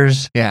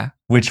sinners? Yeah.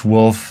 Which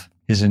wolf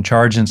is in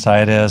charge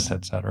inside us,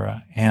 et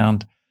cetera.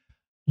 And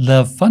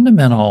the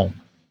fundamental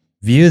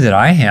view that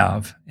I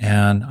have,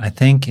 and I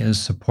think is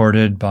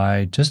supported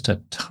by just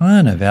a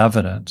ton of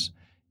evidence,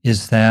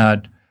 is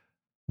that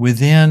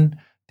within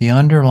the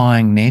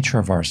underlying nature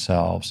of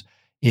ourselves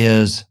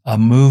is a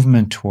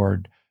movement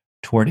toward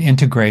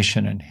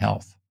integration and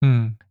health.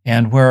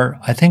 And where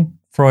I think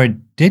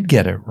Freud did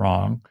get it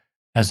wrong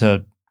as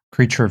a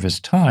creature of his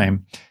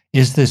time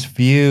is this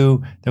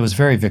view that was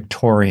very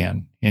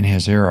Victorian in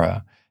his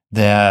era,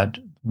 that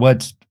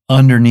what's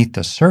underneath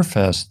the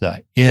surface,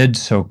 the id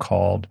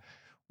so-called,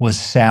 was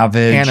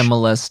savage,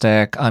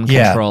 animalistic,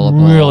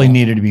 uncontrollable. Yeah, really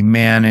needed to be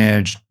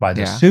managed by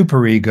the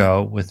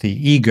superego, with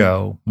the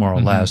ego, more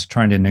or less,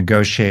 trying to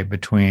negotiate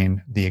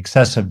between the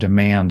excessive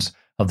demands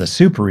of the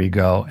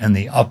superego and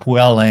the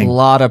upwelling. A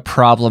lot of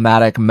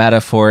problematic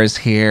metaphors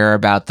here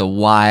about the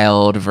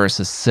wild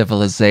versus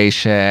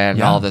civilization,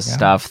 all this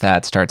stuff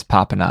that starts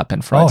popping up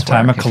in Freud's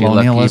time work. of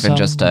colonialism.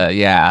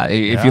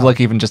 If you look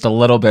even just a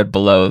little bit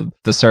below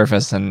the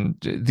surface, and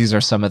these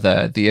are some of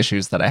the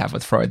issues that I have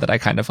with Freud that I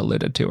kind of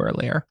alluded to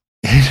earlier.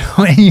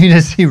 When you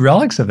just see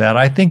relics of that,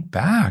 I think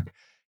back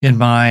in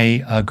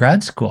my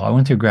grad school. I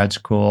went through grad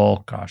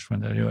school,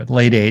 when did I do it?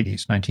 Late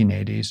 80s,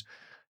 1980s.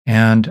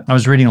 And I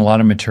was reading a lot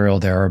of material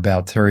there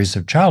about theories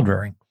of child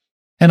rearing.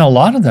 And a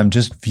lot of them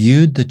just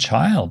viewed the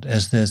child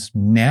as this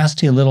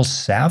nasty little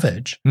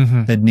savage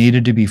that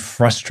needed to be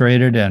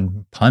frustrated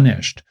and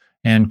punished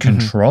and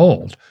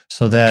controlled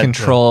so that...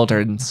 Controlled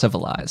or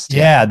civilized.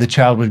 Yeah, the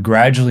child would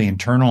gradually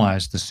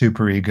internalize the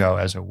superego,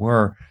 as it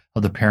were,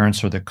 of the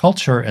parents or the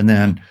culture and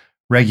then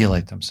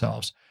regulate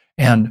themselves.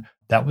 And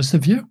that was the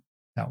view.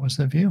 That was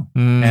the view.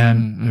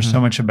 And there's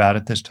so much about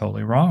it that's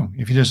totally wrong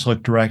if you just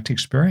look direct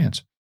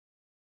experience.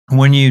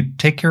 When you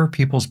take care of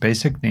people's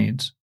basic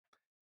needs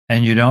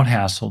and you don't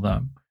hassle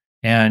them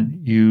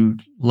and you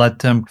let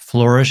them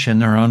flourish in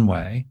their own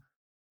way,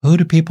 who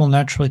do people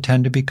naturally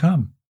tend to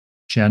become?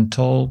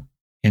 Gentle,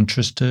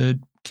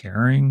 interested,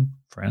 caring,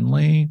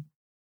 friendly,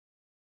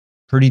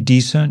 pretty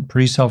decent,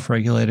 pretty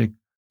self-regulated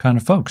kind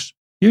of folks,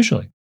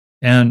 usually.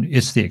 And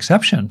it's the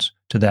exceptions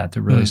to that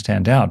really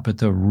stand out. But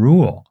the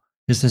rule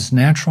is this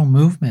natural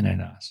movement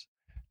in us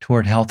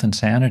toward health and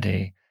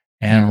sanity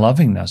and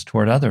lovingness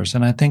toward others.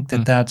 And I think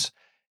that that's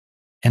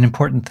an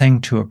important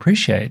thing to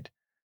appreciate.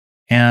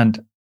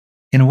 And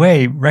in a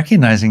way,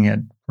 recognizing it,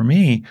 for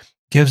me,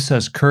 gives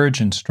us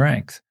courage and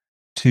strength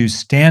to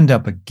stand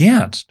up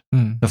against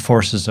the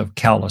forces of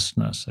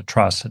callousness,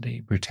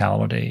 atrocity,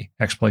 brutality,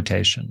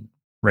 exploitation,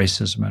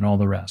 racism, and all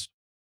the rest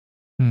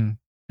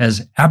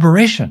as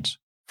aberrations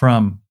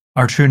from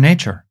our true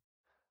nature.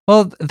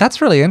 Well,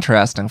 that's really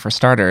interesting for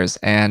starters,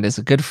 and is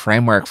a good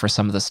framework for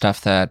some of the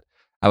stuff that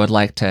I would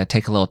like to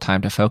take a little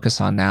time to focus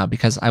on now,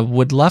 because I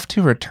would love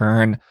to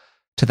return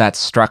to that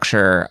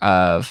structure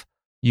of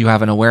you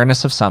have an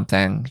awareness of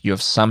something, you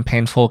have some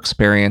painful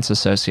experience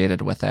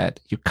associated with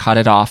it, you cut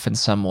it off in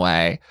some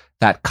way.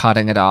 That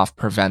cutting it off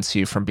prevents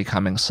you from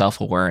becoming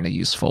self-aware in a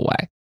useful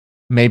way.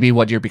 Maybe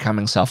what you're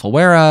becoming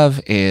self-aware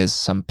of is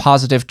some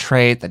positive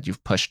trait that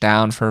you've pushed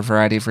down for a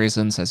variety of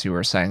reasons, as you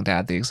were saying,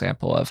 Dad, the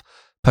example of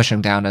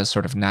pushing down a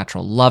sort of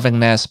natural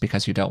lovingness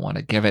because you don't want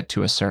to give it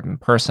to a certain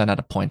person at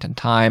a point in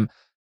time.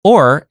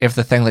 Or if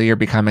the thing that you're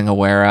becoming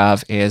aware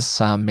of is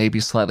some maybe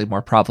slightly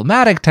more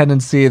problematic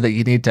tendency that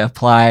you need to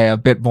apply a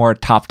bit more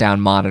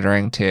top-down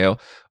monitoring to,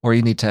 or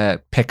you need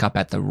to pick up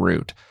at the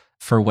root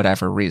for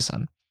whatever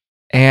reason.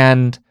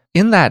 And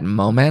in that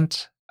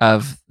moment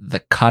of the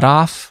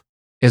cutoff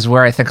is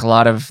where I think a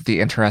lot of the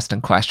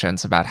interesting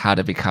questions about how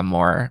to become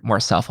more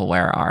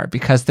self-aware are,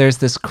 because there's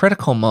this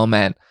critical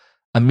moment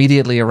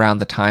immediately around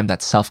the time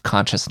that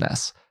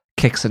self-consciousness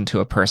kicks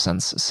into a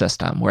person's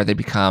system, where they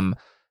become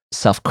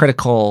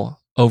self-critical,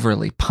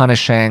 overly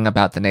punishing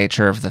about the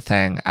nature of the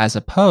thing, as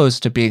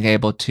opposed to being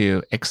able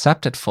to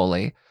accept it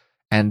fully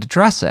and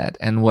address it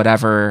in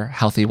whatever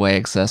healthy way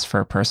exists for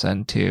a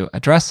person to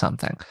address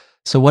something.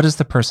 So what does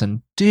the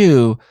person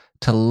do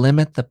to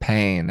limit the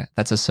pain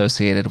that's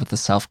associated with the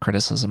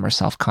self-criticism or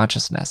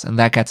self-consciousness? And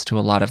that gets to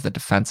a lot of the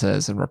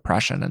defenses and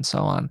repression and so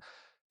on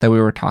that we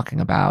were talking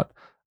about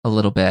a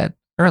little bit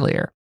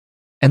earlier.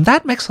 And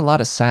that makes a lot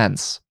of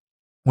sense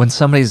when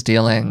somebody's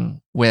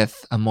dealing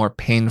with a more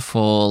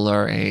painful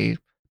or a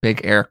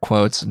big air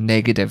quotes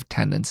negative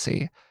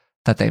tendency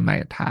that they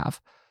might have.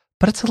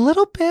 But it's a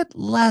little bit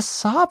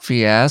less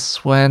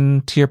obvious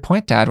when, to your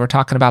point, Dad, we're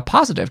talking about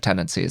positive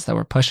tendencies that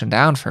we're pushing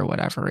down for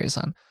whatever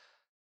reason.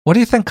 What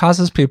do you think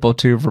causes people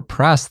to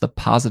repress the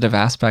positive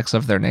aspects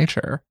of their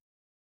nature?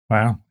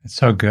 Wow, it's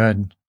so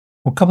good.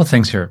 Well, a couple of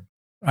things here.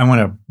 I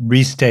want to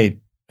restate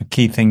a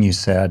key thing you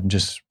said and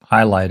just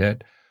highlight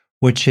it,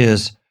 which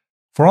is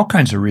for all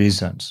kinds of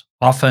reasons,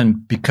 often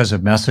because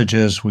of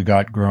messages we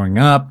got growing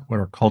up, what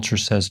our culture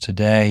says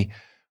today,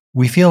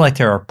 we feel like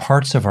there are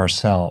parts of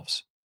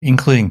ourselves,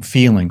 including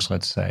feelings,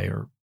 let's say,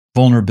 or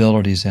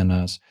vulnerabilities in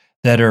us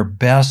that are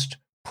best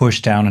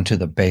pushed down into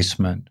the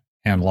basement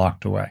and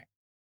locked away.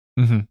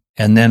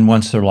 And then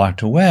once they're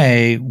locked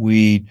away,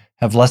 we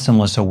have less and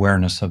less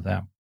awareness of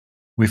them.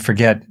 We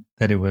forget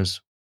that it was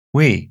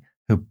we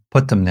who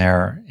put them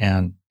there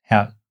and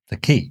have the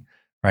key,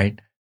 right?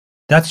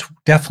 That's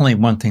definitely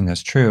one thing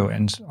that's true.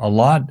 And a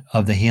lot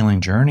of the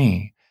healing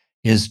journey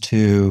is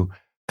to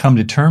come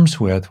to terms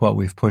with what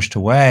we've pushed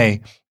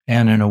away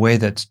and in a way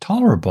that's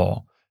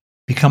tolerable,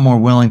 become more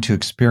willing to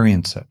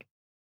experience it.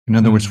 In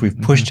other words, we've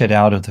pushed it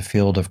out of the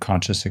field of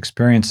conscious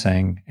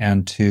experiencing,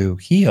 and to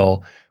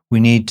heal, we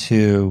need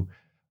to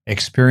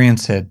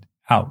experience it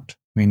out.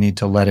 We need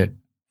to let it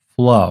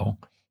flow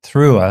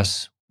through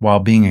us while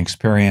being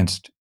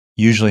experienced,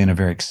 usually in a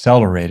very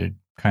accelerated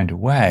kind of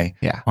way,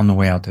 on the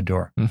way out the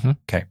door.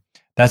 Okay.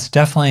 That's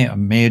definitely a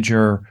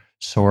major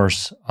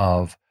source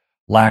of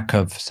lack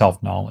of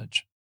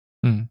self-knowledge.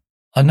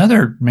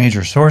 Another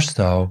major source,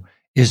 though,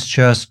 is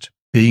just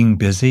being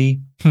busy,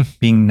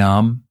 being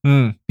numb,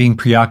 being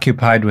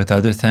preoccupied with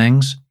other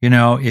things. You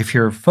know, if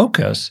your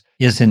focus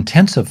is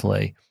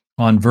intensively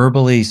on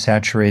verbally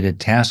saturated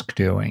task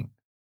doing,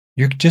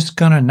 you're just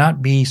going to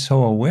not be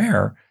so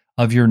aware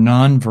of your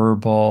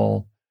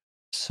nonverbal,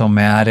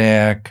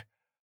 somatic,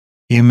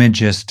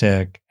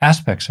 imagistic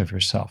aspects of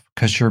yourself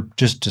because you're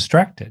just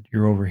distracted.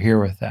 You're over here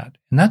with that.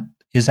 And that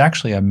is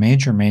actually a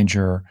major,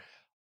 major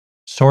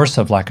source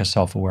of lack of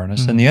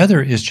self-awareness. And the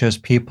other is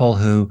just people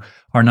who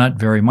are not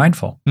very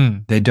mindful.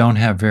 They don't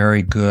have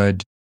very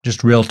good,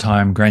 just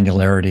real-time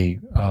granularity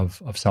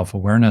of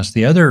self-awareness.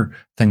 The other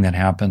thing that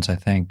happens, I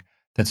think,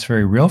 that's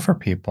very real for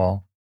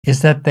people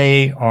is that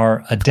they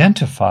are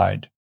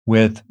identified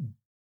with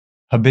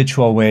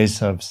habitual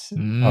ways of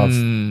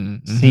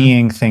seeing,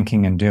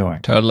 thinking, and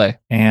doing. Totally.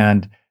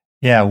 And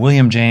yeah,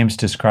 William James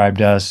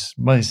described us,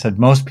 well, he said,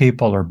 most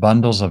people are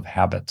bundles of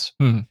habits.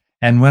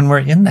 And when we're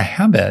in the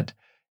habit,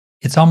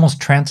 it's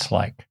almost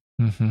trance-like.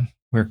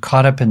 we're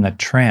caught up in the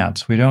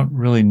trance. We don't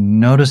really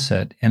notice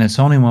it. And it's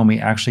only when we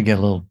actually get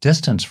a little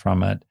distance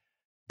from it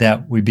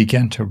that we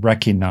begin to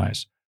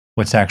recognize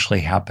what's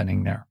actually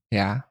happening there.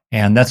 Yeah.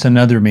 And that's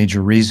another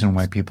major reason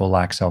why people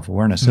lack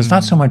self-awareness. It's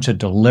not so much a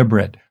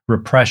deliberate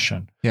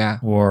repression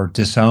or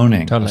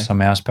disowning of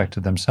some aspect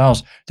of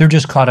themselves. They're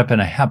just caught up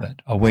in a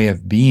habit, a way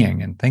of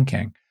being and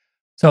thinking.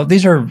 So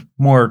these are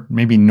more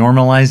maybe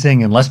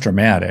normalizing and less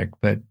dramatic,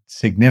 but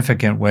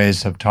significant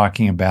ways of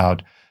talking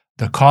about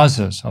the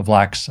causes of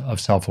lack of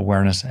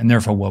self-awareness and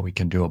therefore what we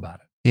can do about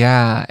it.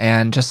 Yeah.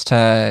 And just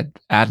to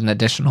add an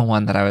additional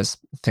one that I was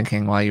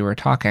thinking while you were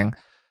talking,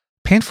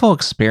 painful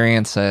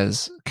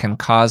experiences can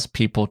cause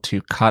people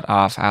to cut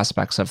off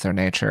aspects of their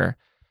nature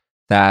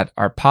that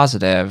are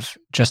positive,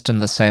 just in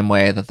the same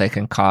way that they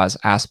can cause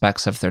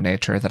aspects of their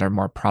nature that are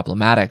more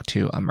problematic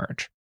to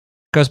emerge.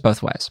 It goes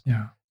both ways.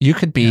 Yeah. You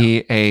could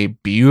be a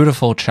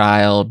beautiful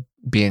child,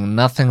 being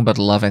nothing but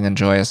loving and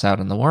joyous out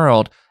in the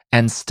world,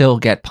 and still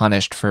get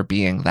punished for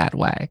being that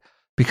way,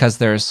 because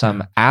there's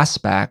some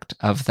aspect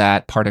of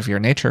that part of your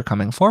nature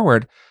coming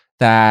forward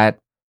that,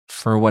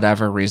 for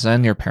whatever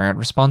reason, your parent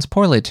responds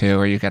poorly to,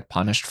 or you get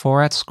punished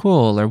for at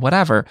school, or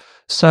whatever.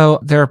 So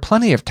there are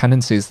plenty of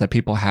tendencies that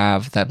people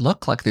have that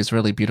look like these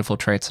really beautiful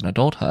traits in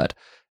adulthood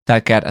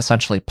that get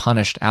essentially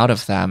punished out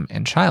of them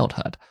in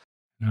childhood.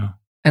 Yeah.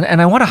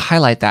 And I want to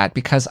highlight that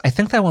because I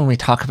think that when we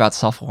talk about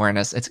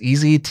self-awareness, it's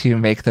easy to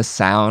make this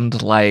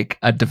sound like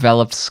a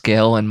developed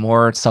skill, and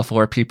more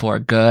self-aware people are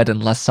good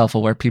and less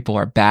self-aware people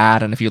are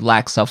bad. And if you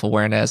lack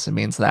self-awareness, it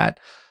means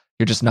that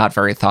you're just not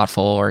very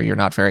thoughtful or you're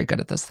not very good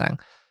at this thing.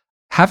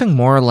 Having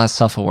more or less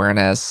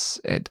self-awareness,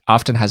 it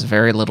often has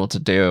very little to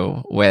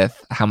do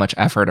with how much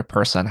effort a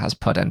person has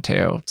put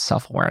into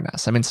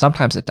self-awareness. I mean,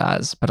 sometimes it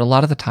does, but a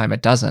lot of the time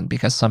it doesn't,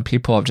 because some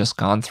people have just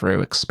gone through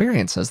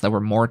experiences that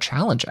were more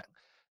challenging,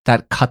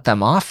 that cut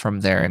them off from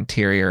their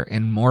interior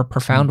in more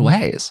profound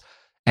ways.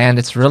 And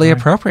it's really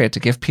appropriate to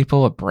give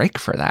people a break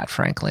for that,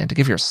 frankly, and to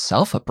give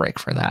yourself a break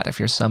for that if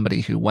you're somebody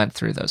who went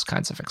through those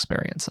kinds of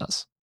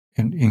experiences.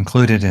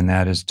 Included in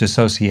that is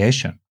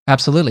dissociation.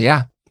 Absolutely,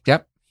 yeah.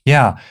 Yep.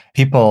 Yeah,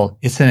 people,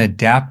 it's an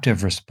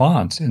adaptive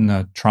response in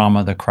the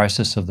trauma, the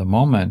crisis of the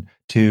moment,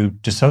 to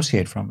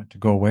dissociate from it, to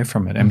go away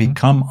from it and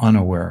become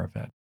unaware of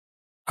it.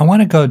 I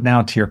want to go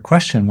now to your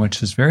question,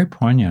 which is very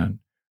poignant.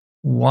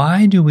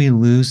 Why do we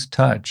lose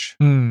touch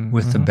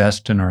with the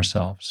best in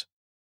ourselves?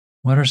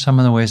 What are some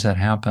of the ways that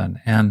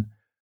happen? And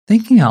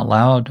thinking out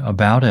loud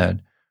about it,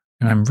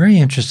 and I'm very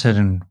interested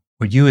in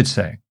what you would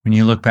say when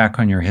you look back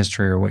on your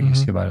history or what you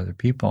see about other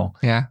people.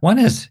 Yeah. One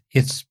is,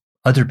 it's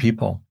other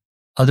people.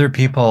 Other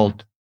people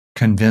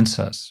convince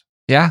us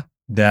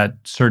that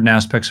certain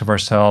aspects of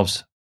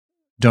ourselves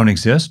don't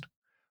exist.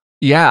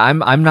 Yeah,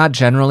 I'm not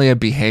generally a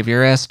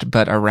behaviorist,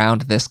 but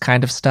around this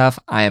kind of stuff,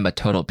 I am a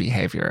total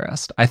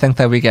behaviorist. I think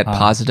that we get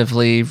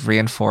positively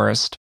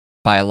reinforced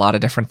by a lot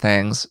of different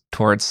things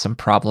towards some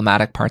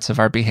problematic parts of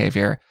our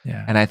behavior.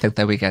 Yeah. And I think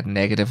that we get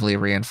negatively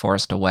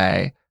reinforced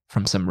away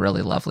from some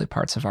really lovely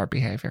parts of our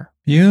behavior.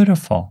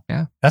 Beautiful.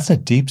 Yeah. That's a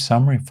deep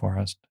summary for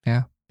us.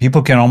 Yeah.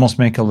 People can almost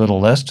make a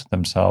little list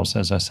themselves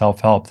as a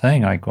self-help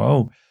thing. Like,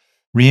 oh,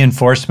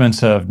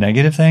 reinforcements of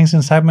negative things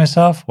inside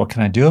myself. What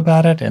can I do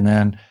about it? And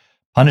then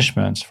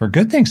punishments for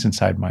good things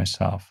inside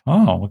myself.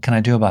 Oh, what can I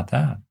do about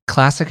that?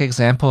 Classic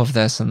example of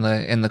this in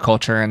the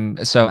culture.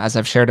 And so, as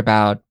I've shared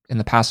about in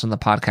the past on the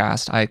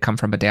podcast, I come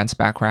from a dance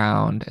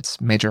background. It's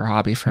a major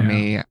hobby for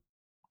me.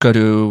 Go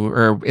to,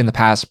 or in the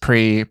past,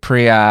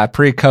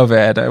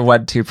 pre-COVID, I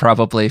went to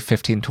probably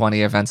 15,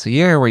 20 events a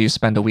year where you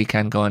spend a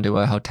weekend going to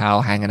a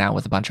hotel, hanging out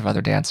with a bunch of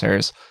other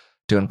dancers,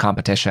 doing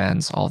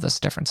competitions, all this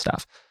different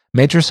stuff.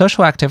 Major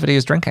social activity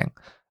is drinking.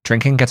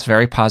 Drinking gets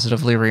very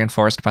positively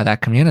reinforced by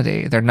that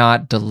community. They're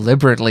not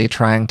deliberately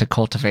trying to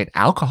cultivate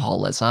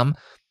alcoholism,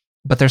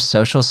 but there's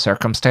social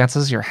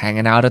circumstances. You're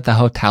hanging out at the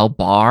hotel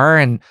bar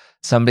and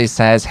somebody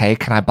says, hey,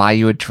 can I buy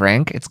you a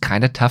drink? It's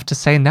kind of tough to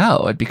say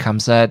no. It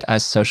becomes a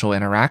social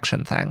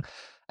interaction thing.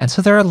 And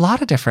so there are a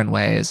lot of different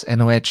ways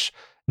in which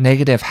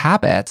negative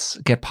habits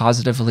get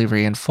positively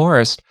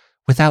reinforced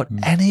without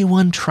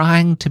anyone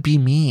trying to be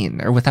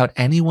mean or without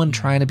anyone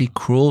trying to be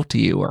cruel to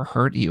you or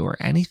hurt you or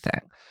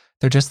anything.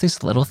 They're just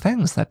these little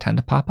things that tend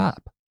to pop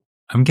up.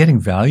 I'm getting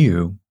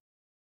value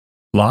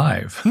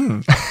live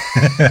from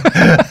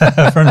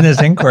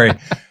this inquiry.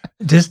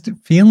 Just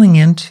feeling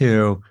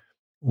into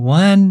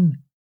one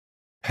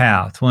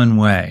path, one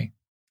way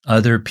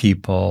other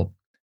people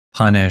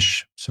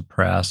punish,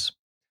 suppress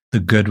the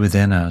good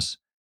within us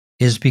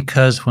is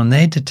because when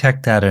they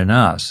detect that in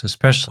us,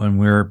 especially when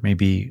we're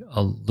maybe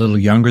a little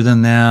younger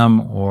than them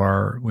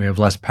or we have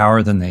less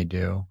power than they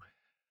do,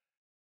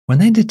 when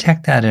they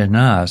detect that in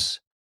us,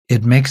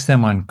 it makes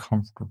them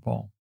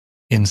uncomfortable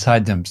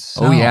inside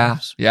themselves. Oh, yeah.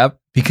 Yep.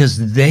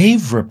 Because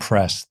they've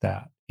repressed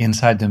that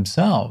inside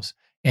themselves.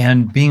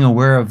 And being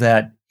aware of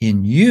that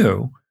in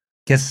you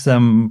gets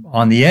them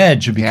on the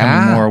edge of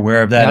becoming more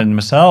aware of that in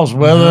themselves.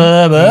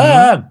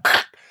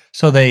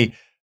 So they,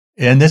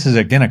 and this is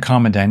again a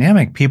common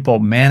dynamic, people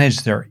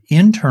manage their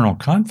internal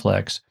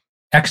conflicts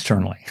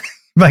externally.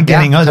 by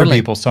getting other totally.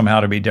 people somehow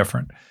to be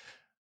different.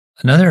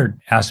 Another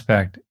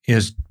aspect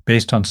is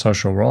based on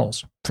social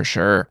roles. For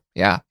sure.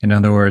 Yeah. In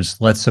other words,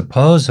 let's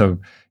suppose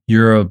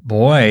you're a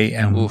boy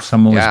and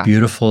someone was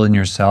beautiful in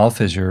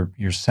yourself as you're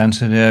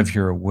sensitive,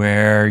 you're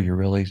aware, you're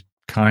really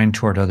kind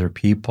toward other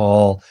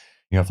people,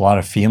 you have a lot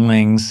of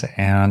feelings,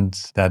 and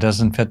that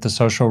doesn't fit the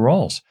social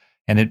roles.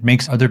 And it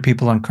makes other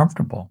people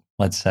uncomfortable,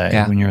 let's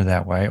say, when you're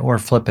that way. Or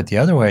flip it the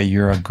other way,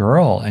 you're a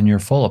girl and you're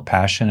full of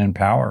passion and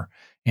power,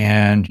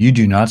 and you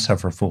do not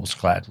suffer fools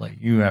gladly.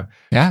 You have,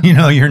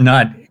 you're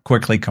not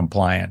quickly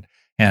compliant.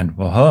 And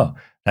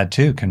that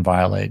too can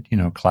violate,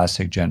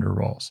 classic gender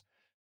roles.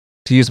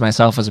 To use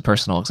myself as a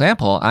personal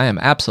example, I am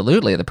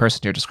absolutely the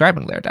person you're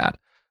describing there, Dad,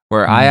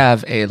 where I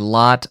have a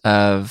lot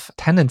of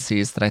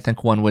tendencies that I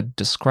think one would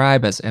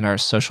describe as in our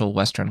social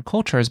Western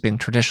culture as being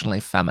traditionally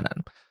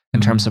feminine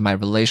in terms of my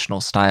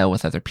relational style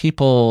with other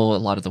people, a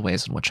lot of the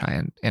ways in which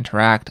I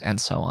interact, and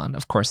so on.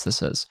 Of course,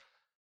 this is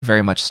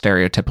very much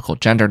stereotypical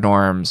gender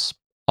norms,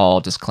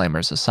 all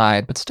disclaimers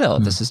aside, but still,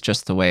 this is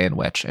just the way in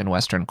which in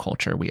Western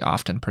culture we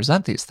often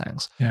present these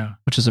things,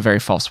 which is a very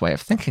false way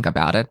of thinking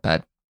about it,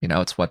 but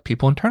it's what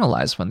people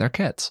internalize when they're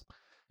kids.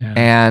 Yeah.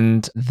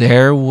 And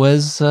there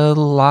was a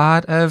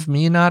lot of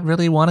me not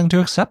really wanting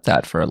to accept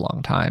that for a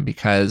long time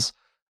because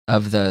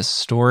of the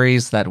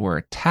stories that were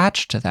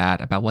attached to that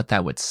about what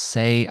that would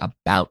say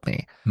about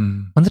me.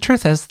 When the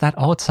truth is that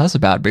all it says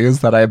about me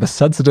is that I am a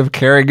sensitive,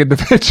 caring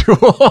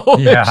individual.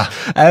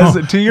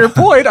 As to your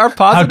point, are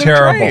positive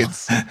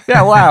traits.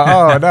 Yeah,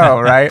 wow. Oh, no,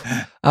 right?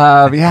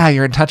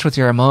 You're in touch with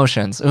your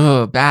emotions.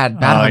 Ooh,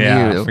 bad on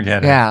you.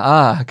 Forget it.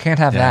 I can't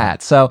have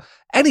that. So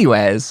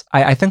anyways,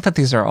 I think that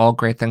these are all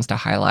great things to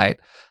highlight.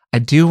 I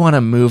do want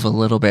to move a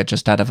little bit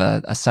just out of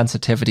a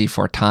sensitivity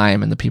for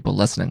time and the people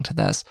listening to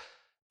this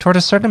toward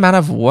a certain amount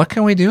of what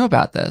can we do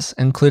about this,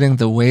 including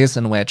the ways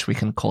in which we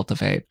can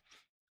cultivate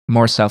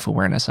more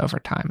self-awareness over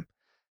time.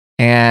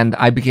 And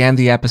I began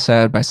the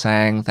episode by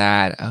saying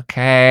that,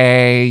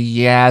 okay,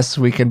 yes,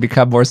 we can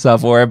become more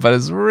self-aware, but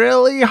it's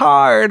really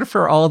hard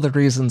for all the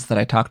reasons that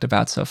I talked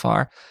about so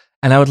far.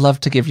 And I would love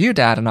to give you,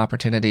 Dad, an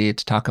opportunity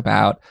to talk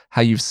about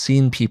how you've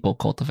seen people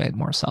cultivate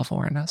more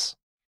self-awareness.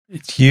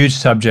 It's a huge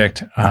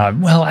subject.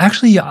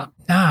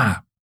 Nah.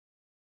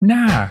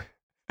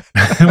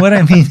 What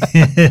I mean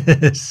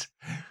is,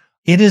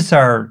 it is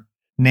our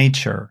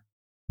nature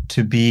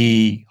to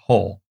be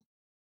whole.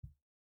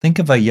 Think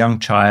of a young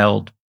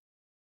child,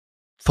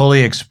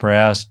 fully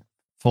expressed,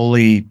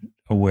 fully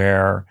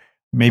aware,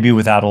 maybe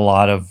without a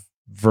lot of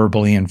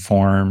verbally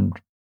informed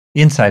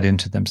insight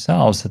into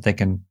themselves that they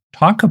can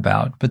talk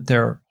about, but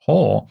they're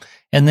whole.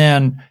 And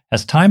then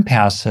as time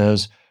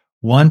passes,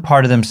 one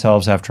part of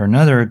themselves after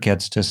another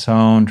gets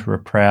disowned,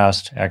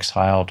 repressed,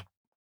 exiled,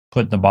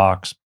 put in the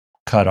box,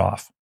 cut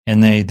off.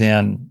 And they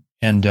then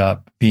end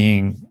up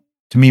being,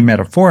 to me,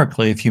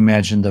 metaphorically, if you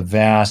imagine the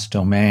vast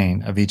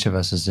domain of each of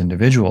us as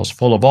individuals,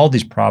 full of all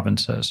these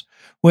provinces,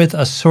 with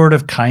a sort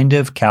of kind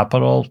of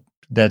capital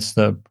that's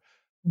the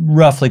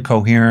roughly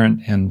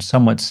coherent and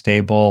somewhat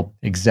stable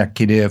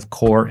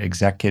core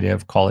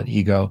executive, call it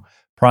ego,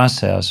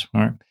 process,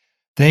 right?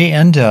 They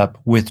end up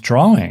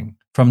withdrawing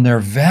from their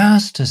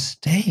vast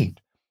estate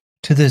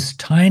to this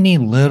tiny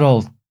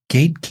little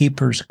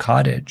gatekeeper's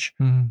cottage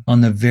on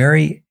the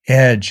very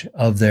edge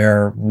of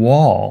their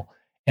wall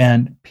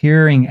and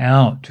peering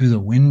out to the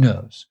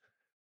windows,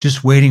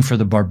 just waiting for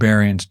the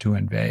barbarians to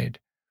invade,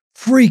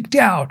 freaked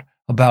out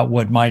about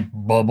what might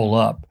bubble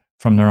up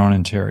from their own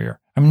interior.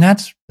 I mean,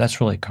 that's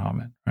really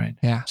common, right?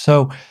 Yeah.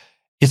 So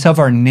it's of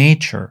our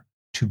nature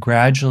to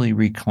gradually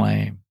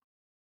reclaim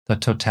the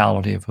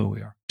totality of who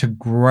we are, to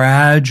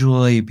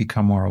gradually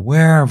become more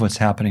aware of what's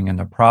happening in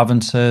the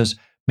provinces,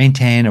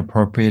 maintain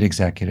appropriate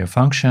executive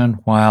function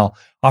while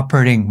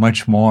operating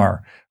much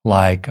more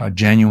like a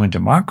genuine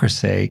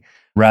democracy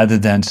rather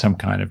than some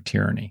kind of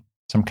tyranny,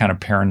 some kind of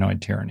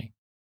paranoid tyranny.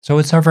 So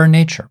it's of our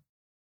nature.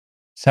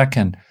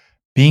 Second,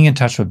 being in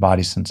touch with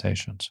body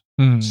sensations,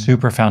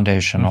 super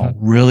foundational,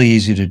 really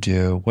easy to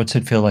do. What's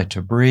it feel like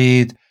to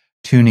breathe?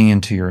 Tuning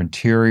into your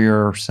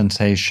interior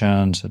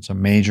sensations. It's a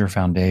major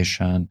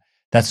foundation.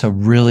 That's a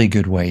really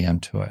good way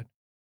into it.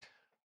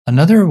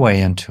 Another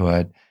way into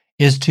it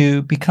is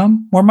to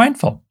become more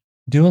mindful.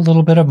 Do a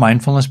little bit of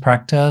mindfulness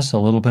practice, a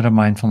little bit of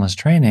mindfulness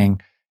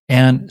training,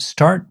 and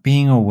start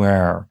being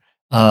aware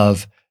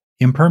of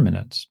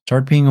impermanence.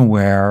 Start being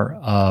aware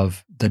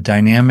of the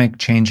dynamic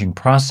changing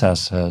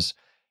processes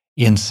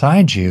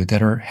inside you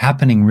that are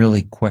happening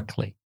really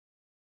quickly.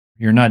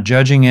 You're not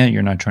judging it.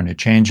 You're not trying to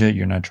change it.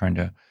 You're not trying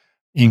to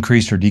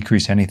increase or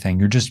decrease anything.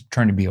 You're just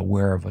trying to be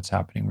aware of what's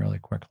happening really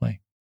quickly.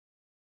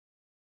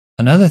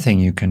 Another thing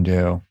you can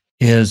do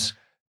is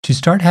to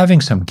start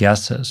having some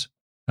guesses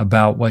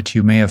about what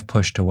you may have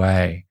pushed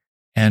away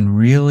and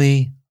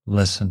really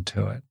listen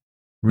to it.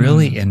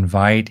 Really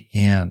invite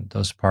in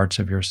those parts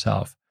of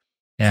yourself.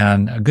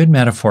 And a good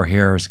metaphor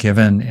here is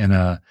given in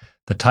the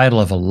title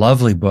of a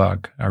lovely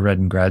book I read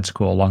in grad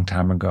school a long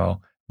time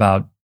ago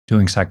about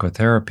doing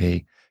psychotherapy.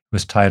 It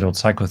was titled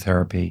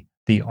Psychotherapy,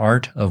 The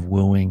Art of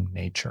Wooing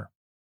Nature.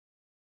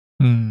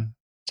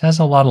 It's has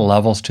a lot of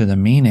levels to the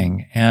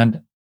meaning.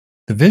 And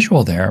the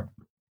visual there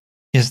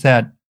is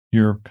that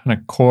your kind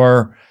of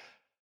core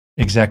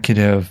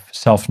executive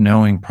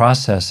self-knowing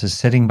process is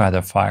sitting by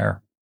the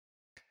fire.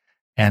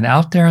 And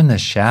out there in the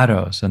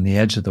shadows on the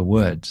edge of the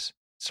woods,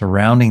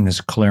 surrounding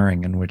this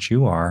clearing in which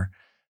you are,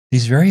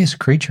 these various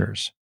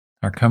creatures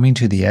are coming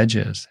to the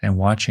edges and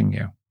watching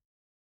you.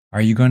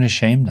 Are you going to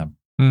shame them?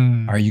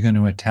 Are you going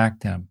to attack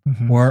them?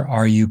 Or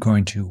are you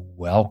going to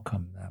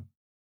welcome them?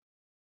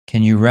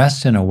 Can you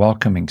rest in a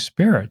welcoming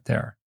spirit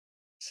there,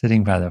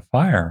 sitting by the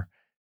fire,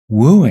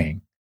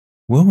 wooing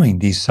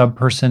these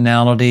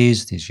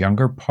subpersonalities, these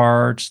younger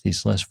parts,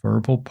 these less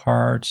verbal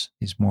parts,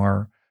 these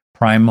more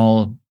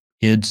primal,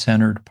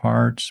 id-centered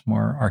parts,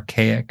 more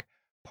archaic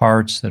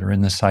parts that are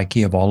in the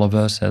psyche of all of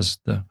us as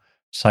the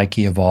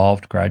psyche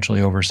evolved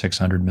gradually over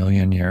 600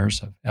 million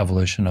years of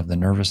evolution of the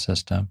nervous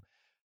system.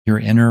 Your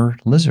inner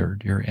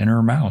lizard, your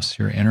inner mouse,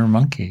 your inner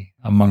monkey,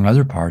 among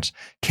other parts,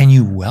 can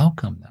you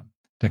welcome them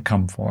to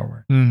come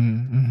forward?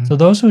 So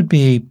those would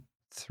be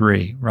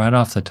three right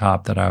off the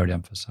top that I would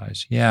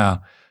emphasize. Yeah,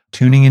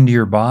 tuning into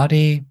your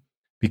body,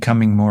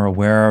 becoming more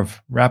aware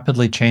of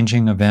rapidly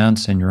changing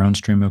events in your own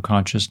stream of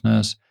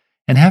consciousness,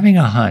 and having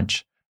a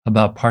hunch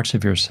about parts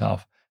of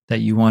yourself that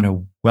you want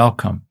to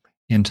welcome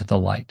into the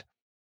light.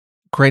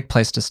 Great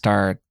place to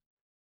start.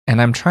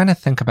 And I'm trying to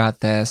think about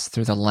this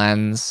through the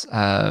lens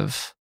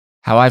of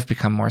how I've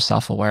become more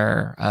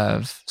self-aware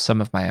of some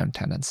of my own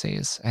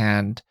tendencies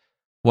and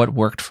what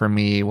worked for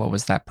me. What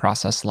was that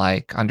process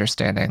like?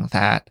 Understanding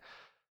that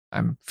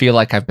I feel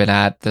like I've been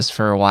at this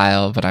for a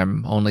while, but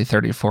I'm only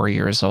 34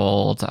 years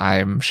old.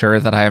 I'm sure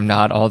that I am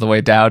not all the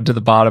way down to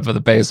the bottom of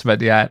the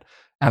basement yet.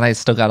 And I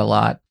still got a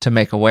lot to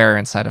make aware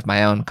inside of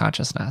my own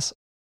consciousness.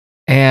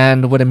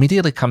 And what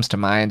immediately comes to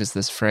mind is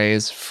this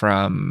phrase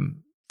from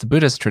the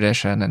Buddhist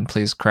tradition, and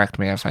please correct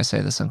me if I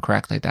say this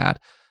incorrectly, Dad.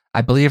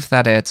 I believe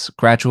that it's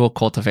gradual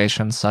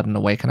cultivation, sudden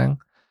awakening.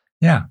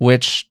 Yeah.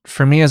 Which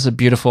for me is a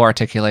beautiful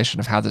articulation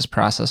of how this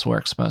process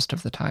works most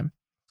of the time.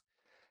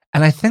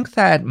 And I think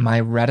that my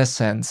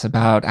reticence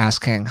about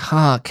asking,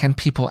 can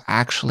people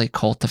actually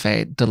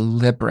cultivate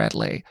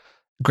deliberately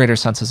greater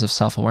senses of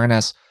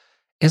self-awareness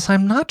is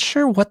I'm not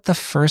sure what the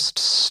first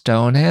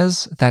stone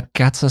is that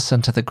gets us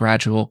into the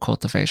gradual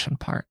cultivation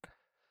part.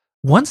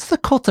 Once the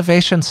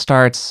cultivation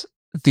starts,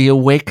 the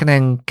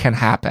awakening can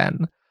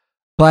happen.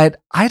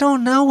 But I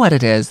don't know what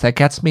it is that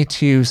gets me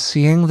to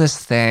seeing this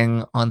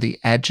thing on the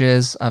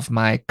edges of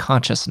my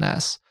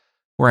consciousness,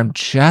 where I'm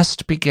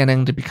just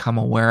beginning to become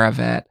aware of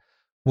it,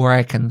 where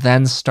I can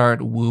then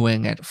start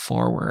wooing it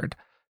forward,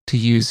 to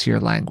use your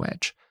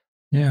language.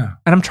 Yeah.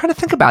 And I'm trying to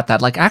think about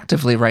that like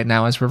actively right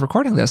now as we're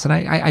recording this. And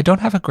I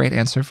don't have a great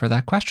answer for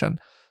that question.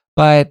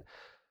 But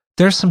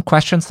there's some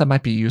questions that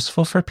might be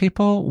useful for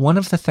people. One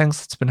of the things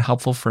that's been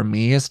helpful for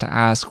me is to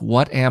ask,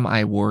 what am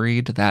I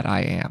worried that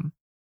I am?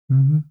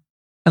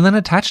 And then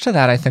attached to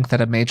that, I think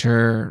that a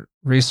major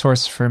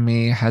resource for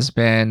me has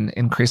been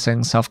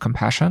increasing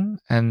self-compassion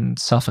and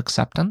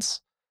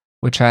self-acceptance,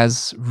 which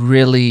has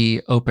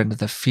really opened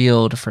the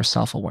field for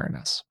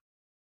self-awareness.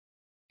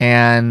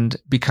 And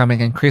becoming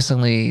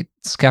increasingly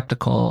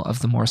skeptical of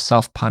the more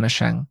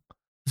self-punishing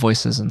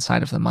voices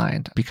inside of the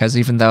mind. Because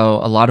even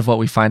though a lot of what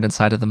we find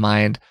inside of the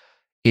mind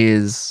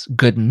is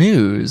good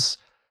news,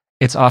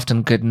 it's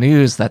often good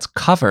news that's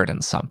covered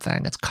in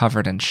something. It's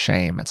covered in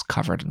shame. It's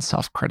covered in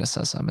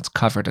self-criticism. It's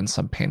covered in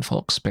some painful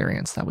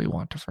experience that we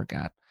want to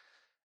forget.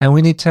 And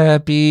we need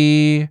to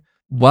be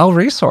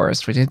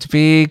well-resourced. We need to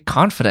be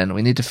confident.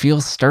 We need to feel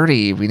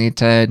sturdy. We need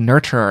to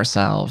nurture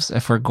ourselves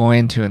if we're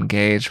going to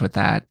engage with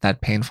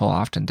that painful,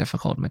 often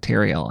difficult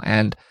material.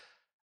 And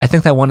I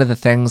think that one of the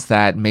things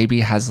that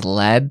maybe has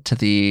led to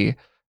the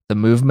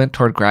movement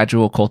toward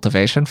gradual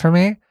cultivation for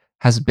me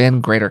has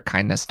been greater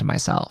kindness to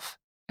myself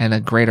and a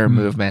greater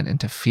movement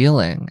into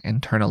feeling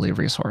internally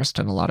resourced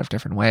in a lot of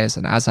different ways.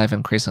 And as I've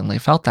increasingly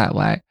felt that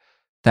way,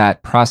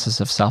 that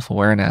process of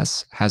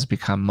self-awareness has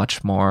become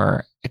much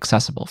more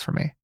accessible for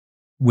me.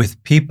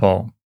 With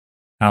people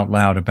out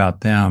loud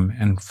about them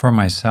and for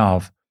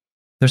myself,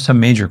 there's some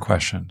major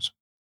questions.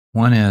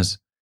 One is,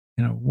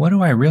 what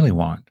do I really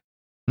want?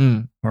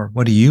 Or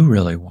what do you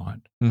really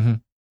want?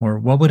 Or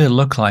what would it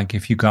look like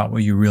if you got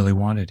what you really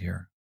wanted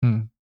here?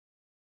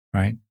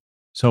 Right?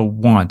 So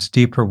wants,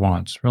 deeper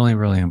wants, really,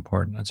 really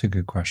important. That's a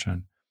good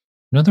question.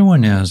 Another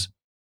one is,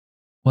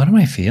 what am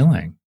I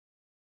feeling?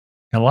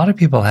 A lot of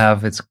people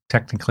have, it's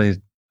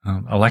technically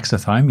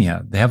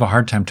alexithymia. They have a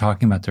hard time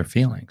talking about their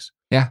feelings.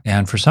 Yeah.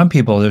 And for some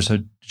people, there's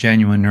a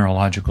genuine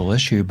neurological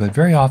issue, but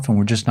very often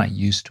we're just not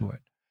used to it.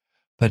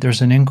 But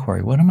there's an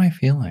inquiry. What am I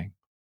feeling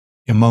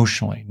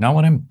emotionally? Not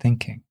what I'm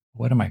thinking.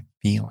 What am I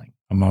feeling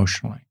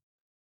emotionally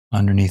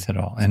underneath it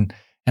all? And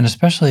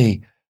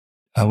especially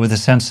with a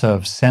sense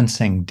of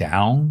sensing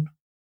down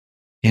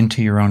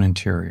into your own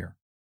interior,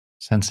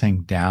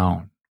 sensing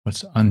down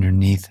what's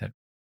underneath it.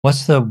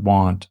 What's the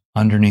want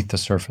underneath the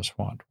surface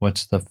want?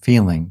 What's the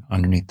feeling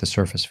underneath the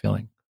surface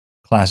feeling?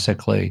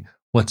 Classically,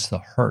 what's the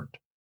hurt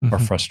or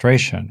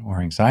frustration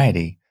or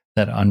anxiety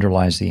that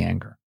underlies the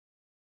anger?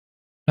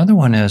 Another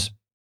one is,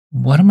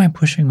 what am I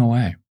pushing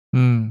away?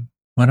 Mm.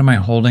 What am I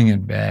holding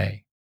at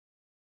bay?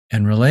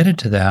 And related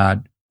to that,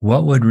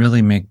 what would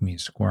really make me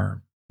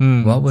squirm?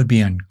 Mm. What would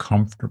be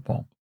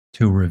uncomfortable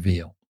to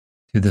reveal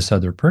to this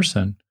other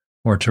person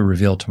or to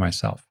reveal to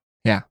myself?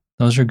 Yeah.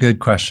 Those are good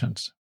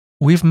questions.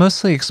 We've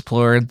mostly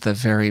explored the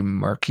very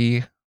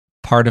murky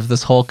part of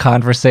this whole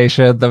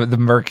conversation, the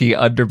murky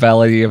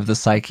underbelly of the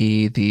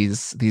psyche,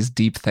 these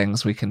deep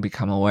things we can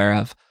become aware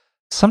of.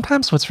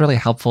 Sometimes what's really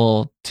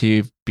helpful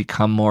to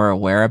become more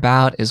aware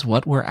about is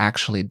what we're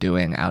actually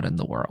doing out in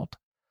the world.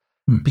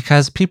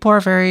 Because people are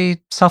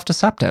very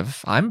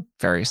self-deceptive. I'm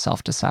very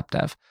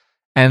self-deceptive.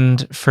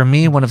 And for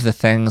me, one of the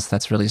things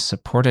that's really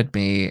supported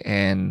me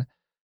in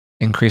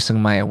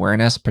increasing my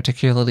awareness,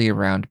 particularly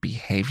around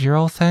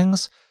behavioral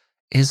things,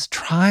 is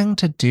trying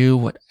to do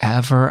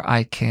whatever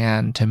I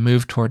can to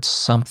move towards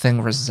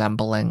something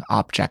resembling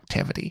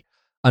objectivity.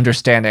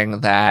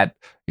 Understanding that,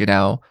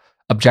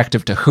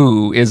 objective to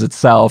who is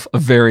itself a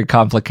very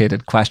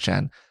complicated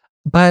question.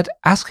 But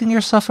asking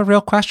yourself a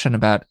real question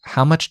about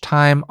how much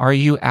time are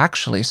you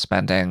actually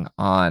spending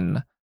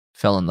on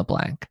fill in the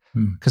blank?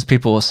 Because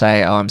people will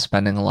say, oh, I'm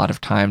spending a lot of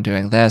time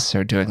doing this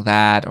or doing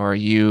that, or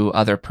you,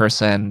 other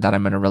person that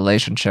I'm in a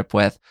relationship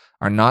with,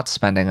 are not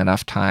spending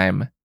enough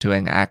time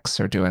doing X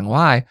or doing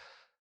Y.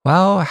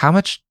 Well, how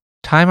much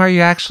time are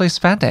you actually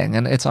spending?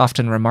 And it's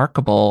often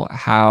remarkable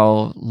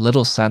how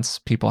little sense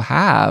people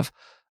have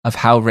of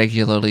how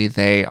regularly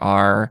they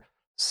are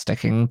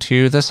sticking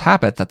to this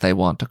habit that they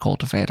want to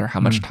cultivate, or how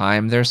much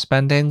time they're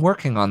spending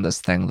working on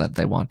this thing that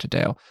they want to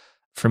do.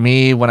 For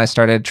me, when I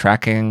started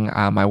tracking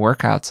my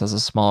workouts as a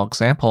small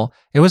example,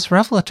 it was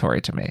revelatory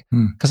to me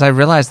because I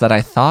realized that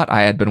I thought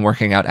I had been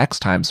working out X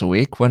times a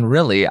week when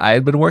really I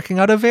had been working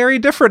out a very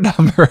different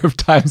number of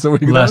times a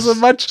week. That was a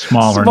much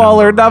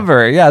smaller number.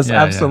 Right? Yes,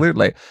 yeah,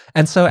 absolutely. Yeah.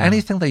 And so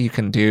anything that you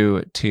can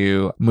do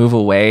to move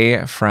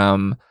away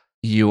from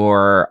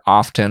your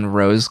often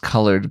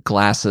rose-colored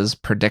glasses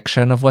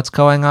prediction of what's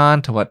going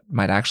on to what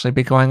might actually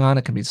be going on,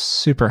 it can be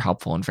super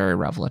helpful and very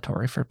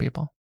revelatory for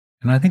people.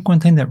 And I think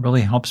one thing that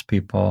really helps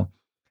people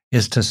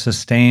is to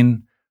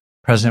sustain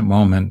present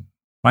moment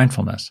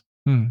mindfulness,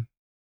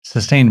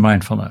 sustained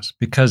mindfulness,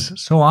 because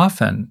so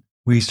often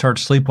we start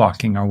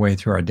sleepwalking our way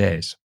through our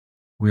days.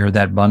 We are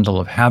that bundle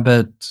of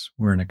habits.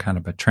 We're in a kind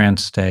of a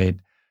trance state.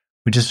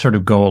 We just sort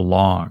of go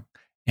along.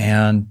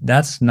 And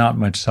that's not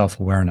much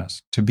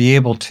self-awareness. To be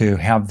able to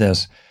have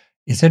this,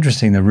 it's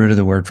interesting, the root of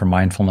the word for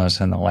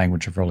mindfulness in the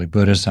language of early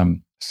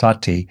Buddhism,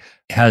 sati,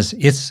 has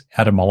its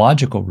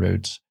etymological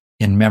roots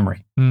in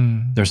memory.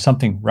 There's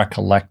something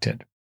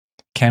recollected.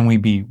 Can we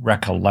be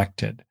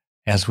recollected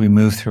as we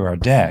move through our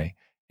day?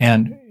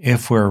 And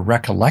if we're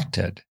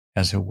recollected,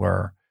 as it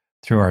were,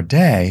 through our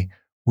day,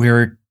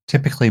 we're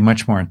typically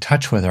much more in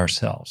touch with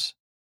ourselves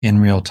in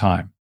real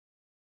time.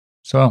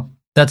 So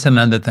that's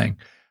another thing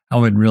I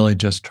would really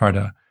just try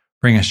to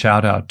bring a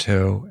shout out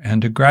to,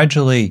 and to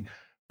gradually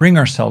bring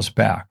ourselves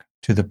back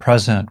to the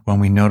present when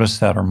we notice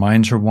that our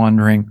minds are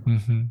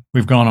wandering.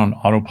 We've gone on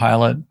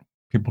autopilot.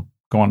 People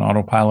go on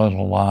autopilot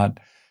a lot.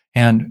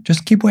 And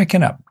just keep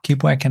waking up,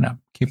 keep waking up,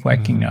 keep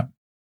waking up.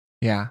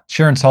 Yeah.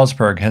 Sharon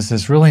Salzberg has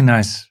this really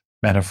nice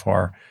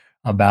metaphor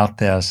about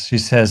this. She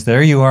says,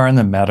 there you are in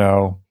the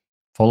meadow,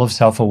 full of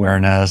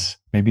self-awareness,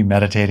 maybe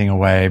meditating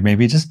away,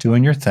 maybe just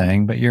doing your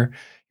thing, but your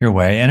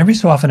way. And every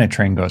so often a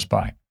train goes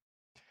by.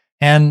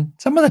 And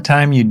some of the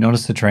time you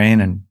notice the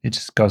train and it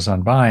just goes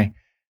on by.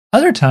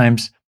 Other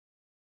times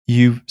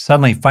you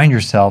suddenly find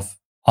yourself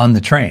on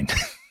the train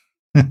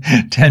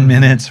 10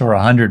 minutes or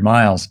 100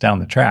 miles down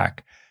the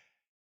track.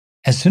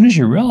 As soon as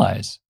you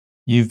realize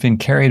you've been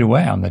carried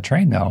away on the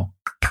train, though,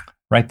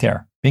 right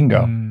there,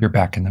 bingo, you're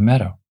back in the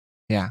meadow.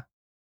 Yeah.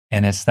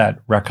 And it's that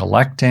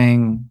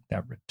recollecting,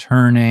 that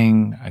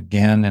returning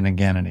again and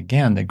again and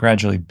again that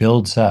gradually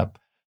builds up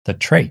the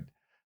trait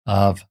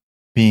of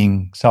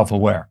being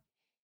self-aware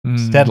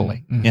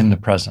steadily in the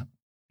present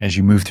as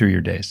you move through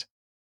your days.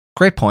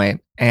 Great point.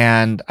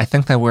 And I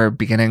think that we're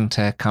beginning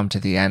to come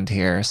to the end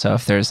here. So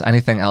if there's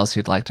anything else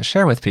you'd like to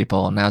share with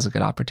people, now's a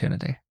good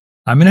opportunity.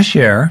 I'm going to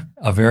share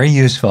a very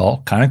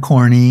useful, kind of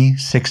corny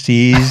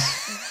 60s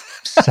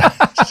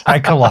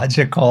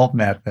psychological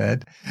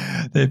method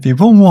that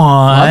people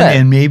want.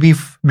 And maybe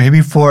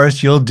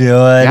Forrest, you'll do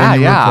it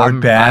and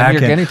report back.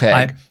 I'm your guinea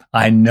pig.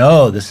 I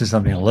know this is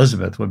something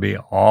Elizabeth would be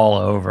all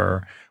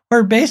over,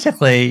 where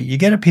basically you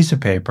get a piece of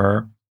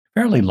paper,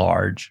 fairly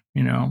large,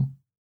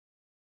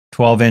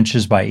 12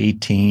 inches by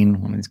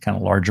 18, when it's kind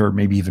of larger,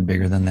 maybe even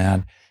bigger than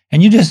that.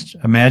 And you just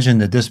imagine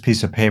that this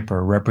piece of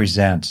paper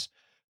represents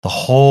the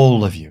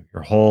whole of you,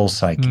 your whole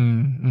psyche.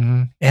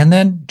 And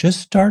then just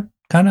start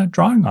kind of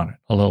drawing on it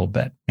a little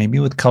bit, maybe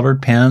with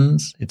colored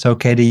pens. It's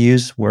okay to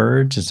use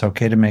words. It's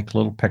okay to make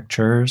little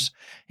pictures,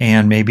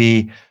 and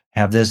maybe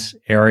have this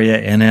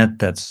area in it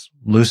that's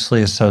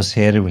loosely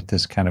associated with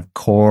this kind of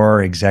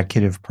core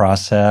executive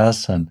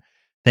process. And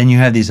then you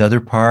have these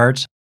other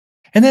parts.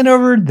 And then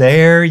over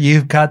there,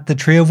 you've got the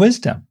tree of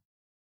wisdom.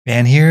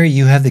 And here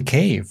you have the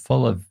cave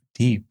full of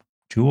deep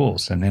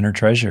jewels and inner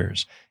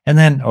treasures. And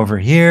then over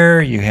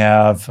here, you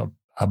have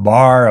a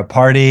bar, a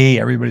party,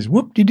 everybody's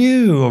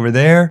whoop-de-doo over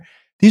there.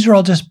 These are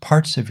all just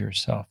parts of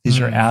yourself. These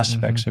are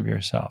aspects of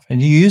yourself.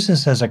 And you use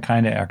this as a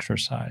kind of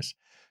exercise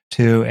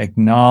to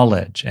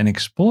acknowledge and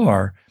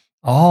explore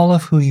all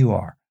of who you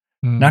are.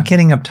 Not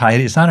getting uptight.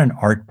 It's not an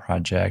art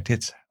project.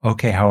 It's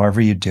okay,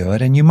 however you do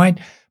it. And you might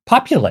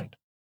populate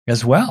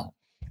as well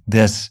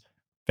this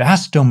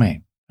vast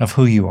domain of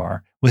who you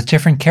are with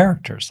different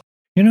characters,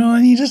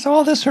 and you just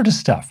all this sort of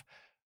stuff,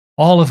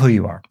 all of who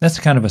you are. That's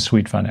kind of a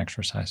sweet, fun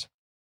exercise.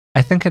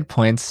 I think it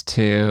points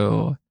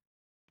to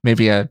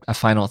maybe a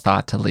final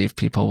thought to leave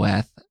people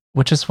with,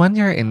 which is when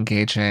you're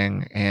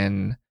engaging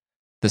in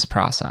this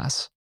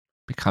process,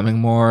 becoming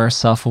more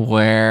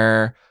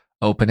self-aware,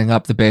 opening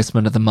up the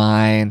basement of the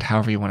mind,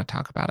 however you want to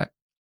talk about it.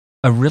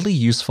 A really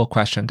useful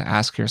question to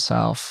ask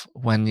yourself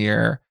when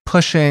you're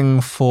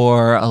pushing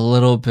for a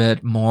little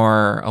bit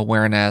more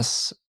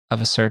awareness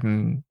of a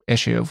certain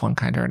issue of one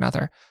kind or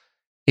another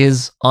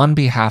is, on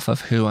behalf of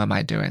who am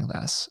I doing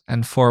this?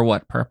 And for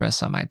what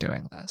purpose am I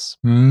doing this?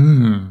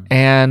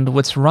 And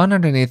what's run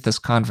underneath this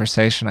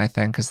conversation, I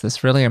think, is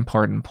this really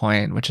important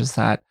point, which is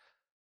that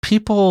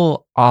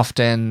people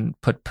often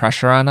put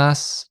pressure on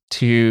us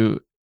to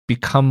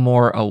become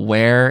more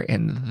aware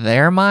in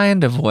their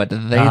mind of what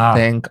they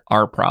think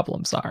our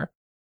problems are.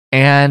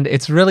 And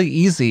it's really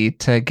easy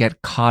to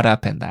get caught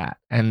up in that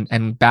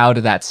and bow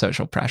to that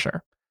social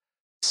pressure.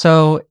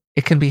 So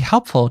it can be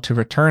helpful to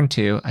return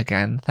to,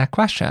 again, that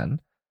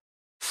question: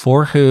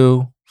 for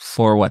who,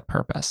 for what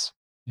purpose?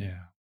 Yeah.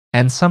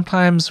 And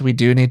sometimes we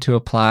do need to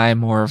apply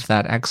more of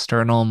that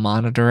external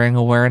monitoring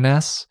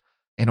awareness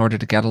in order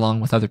to get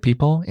along with other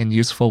people in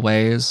useful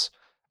ways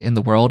in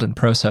the world, in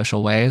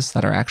pro-social ways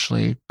that are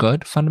actually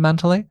good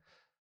fundamentally.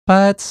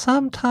 But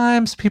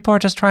sometimes people are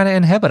just trying to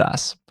inhibit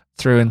us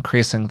through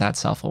increasing that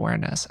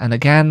self-awareness. And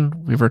again,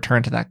 we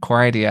return to that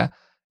core idea: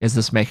 is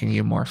this making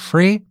you more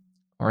free,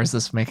 or is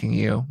this making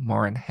you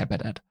more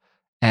inhibited?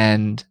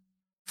 And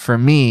for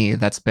me,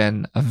 that's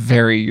been a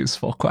very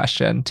useful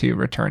question to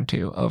return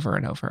to over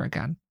and over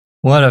again.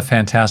 What a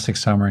fantastic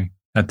summary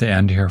at the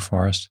end here,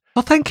 Forrest.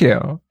 Well, thank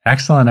you.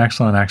 Excellent,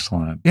 excellent,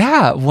 excellent.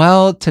 Yeah,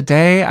 well,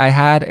 today I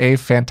had a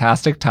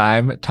fantastic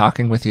time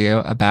talking with you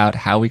about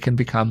how we can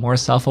become more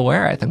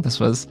self-aware. I think this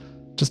was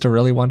just a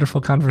really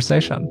wonderful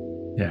conversation.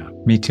 Yeah,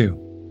 me too.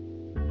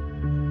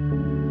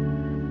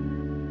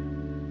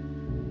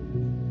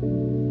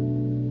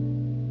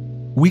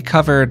 We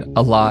covered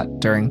a lot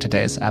during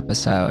today's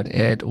episode.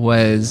 It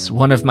was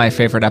one of my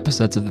favorite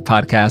episodes of the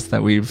podcast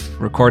that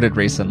we've recorded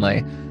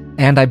recently.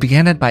 And I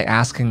began it by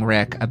asking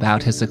Rick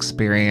about his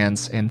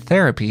experience in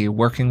therapy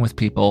working with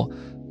people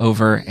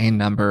over a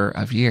number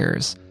of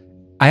years.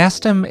 I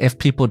asked him if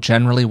people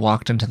generally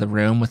walked into the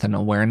room with an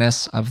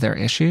awareness of their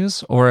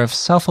issues, or if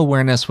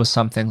self-awareness was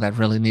something that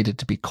really needed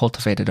to be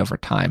cultivated over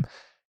time.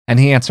 And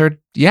he answered,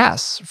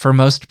 yes, for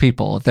most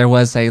people, there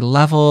was a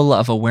level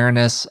of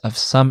awareness of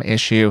some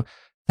issue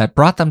that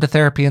brought them to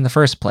therapy in the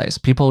first place.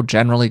 People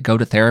generally go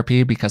to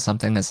therapy because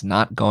something is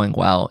not going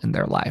well in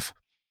their life.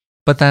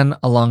 But then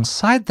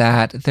alongside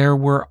that, there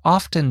were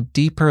often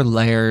deeper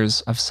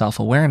layers of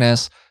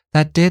self-awareness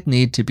that did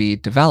need to be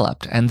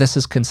developed. And this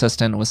is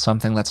consistent with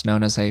something that's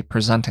known as a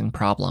presenting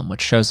problem,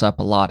 which shows up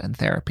a lot in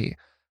therapy.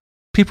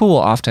 People will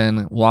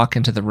often walk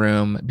into the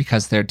room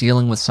because they're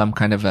dealing with some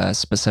kind of a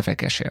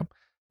specific issue.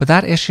 But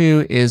that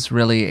issue is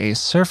really a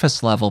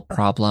surface level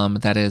problem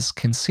that is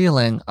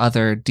concealing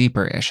other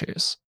deeper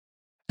issues.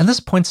 And this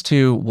points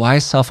to why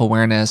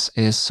self-awareness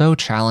is so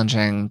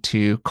challenging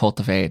to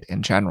cultivate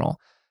in general.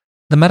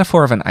 The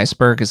metaphor of an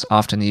iceberg is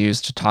often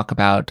used to talk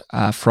about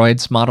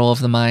Freud's model of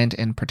the mind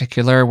in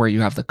particular, where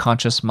you have the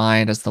conscious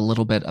mind as the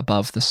little bit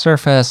above the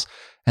surface,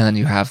 and then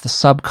you have the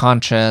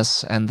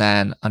subconscious, and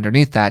then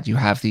underneath that you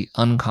have the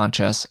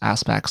unconscious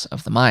aspects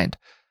of the mind.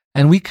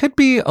 And we could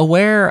be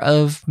aware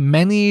of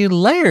many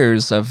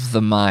layers of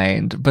the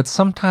mind, but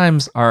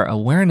sometimes our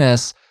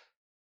awareness,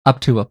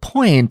 up to a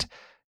point,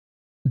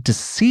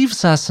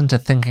 deceives us into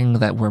thinking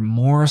that we're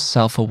more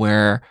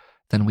self-aware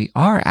than we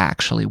are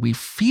actually. We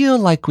feel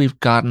like we've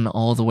gotten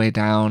all the way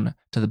down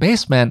to the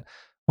basement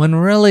when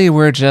really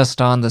we're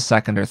just on the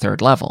second or third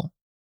level.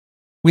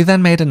 We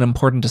then made an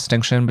important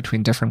distinction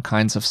between different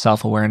kinds of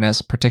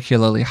self-awareness,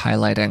 particularly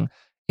highlighting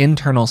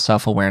internal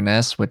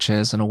self-awareness, which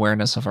is an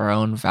awareness of our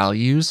own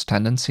values,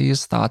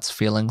 tendencies, thoughts,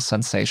 feelings,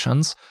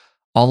 sensations,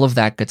 all of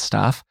that good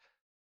stuff.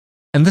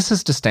 And this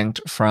is distinct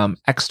from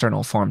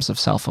external forms of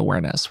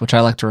self-awareness, which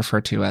I like to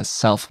refer to as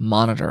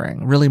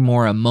self-monitoring, really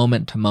more a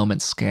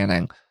moment-to-moment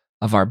scanning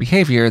of our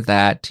behavior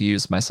that, to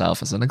use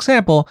myself as an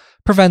example,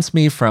 prevents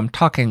me from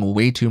talking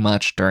way too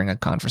much during a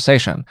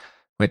conversation,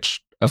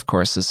 which, of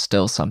course, is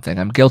still something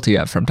I'm guilty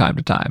of from time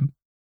to time.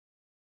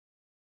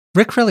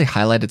 Rick really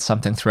highlighted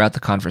something throughout the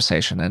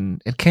conversation,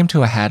 and it came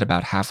to a head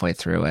about halfway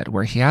through it,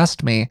 where he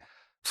asked me,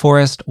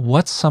 Forrest,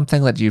 what's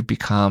something that you've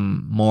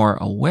become more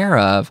aware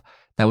of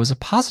that was a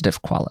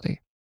positive quality?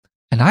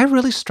 And I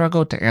really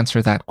struggled to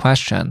answer that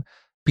question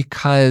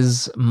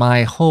because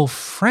my whole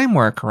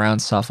framework around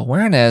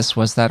self-awareness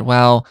was that,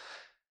 well,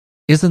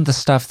 isn't the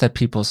stuff that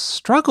people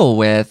struggle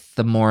with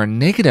the more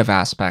negative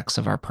aspects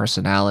of our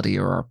personality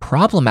or our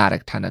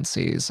problematic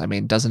tendencies? I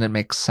mean, doesn't it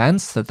make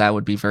sense that that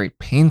would be very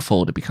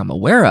painful to become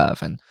aware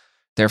of? And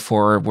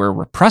therefore, we're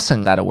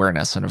repressing that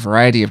awareness in a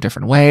variety of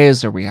different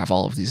ways, or we have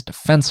all of these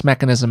defense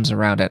mechanisms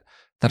around it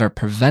that are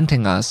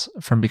preventing us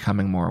from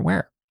becoming more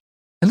aware.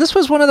 And this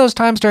was one of those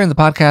times during the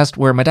podcast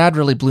where my dad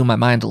really blew my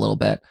mind a little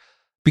bit,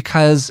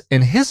 because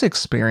in his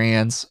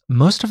experience,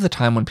 most of the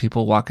time when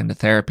people walk into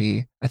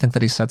therapy, I think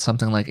that he said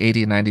something like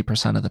 80,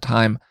 90% of the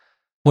time,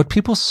 what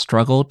people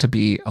struggle to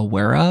be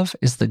aware of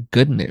is the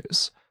good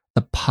news,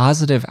 the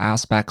positive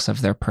aspects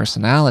of their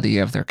personality,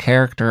 of their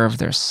character, of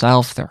their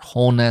self, their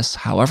wholeness,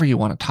 however you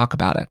want to talk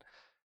about it,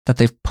 that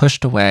they've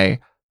pushed away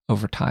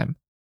over time,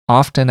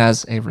 often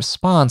as a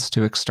response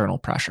to external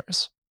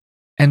pressures.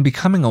 And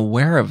becoming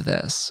aware of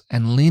this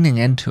and leaning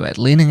into it,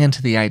 leaning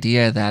into the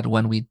idea that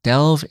when we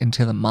delve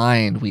into the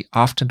mind, we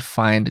often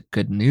find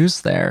good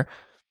news there,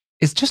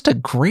 is just a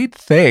great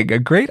thing, a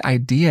great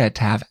idea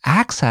to have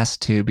access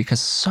to, because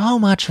so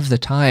much of the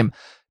time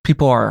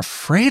people are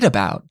afraid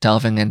about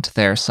delving into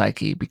their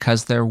psyche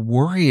because they're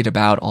worried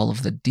about all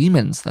of the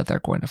demons that they're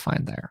going to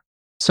find there.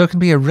 So it can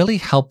be a really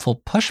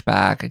helpful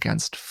pushback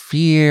against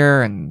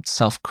fear and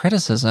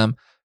self-criticism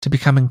to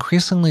become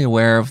increasingly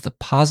aware of the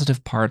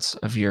positive parts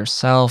of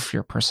yourself,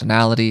 your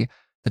personality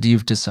that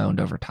you've disowned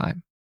over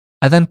time.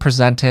 I then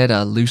presented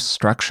a loose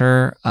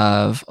structure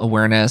of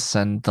awareness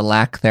and the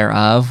lack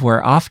thereof,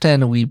 where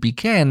often we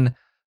begin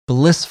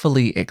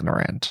blissfully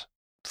ignorant,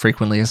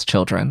 frequently as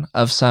children,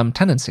 of some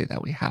tendency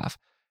that we have.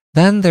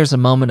 Then there's a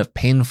moment of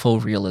painful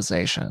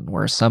realization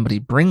where somebody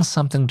brings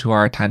something to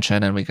our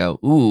attention and we go,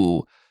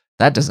 ooh,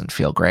 that doesn't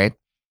feel great.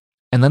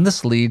 And then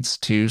this leads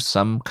to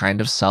some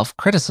kind of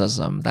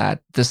self-criticism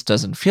that this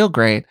doesn't feel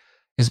great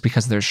is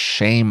because there's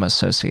shame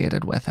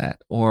associated with it,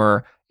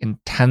 or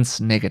intense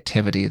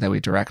negativity that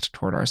we direct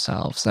toward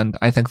ourselves. And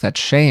I think that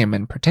shame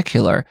in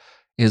particular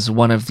is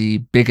one of the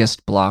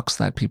biggest blocks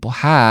that people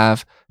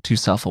have to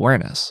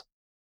self-awareness.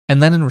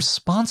 And then in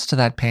response to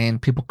that pain,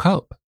 people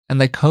cope. And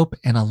they cope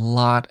in a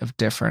lot of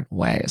different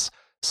ways.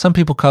 Some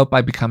people cope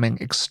by becoming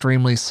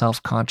extremely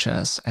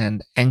self-conscious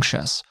and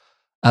anxious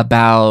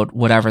about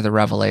whatever the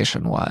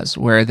revelation was,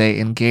 where they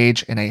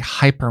engage in a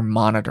hyper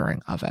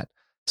monitoring of it.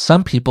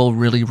 Some people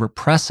really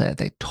repress it.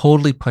 They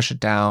totally push it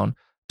down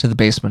to the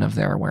basement of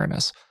their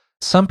awareness.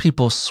 Some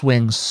people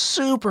swing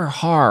super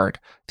hard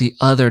the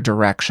other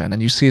direction.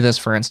 And you see this,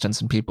 for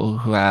instance, in people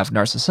who have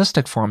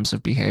narcissistic forms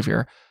of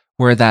behavior,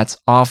 where that's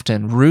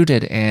often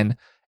rooted in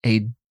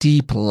a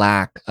deep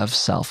lack of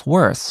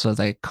self-worth. So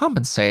they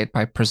compensate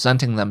by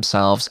presenting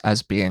themselves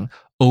as being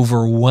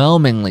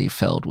overwhelmingly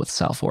filled with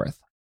self-worth.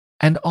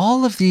 And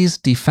all of these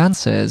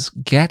defenses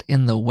get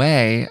in the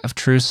way of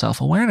true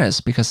self-awareness,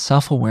 because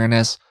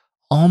self-awareness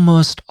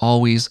almost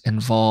always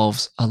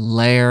involves a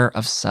layer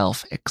of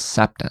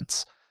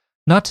self-acceptance.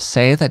 Not to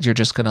say that you're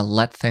just going to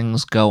let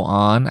things go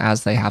on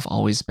as they have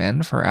always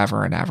been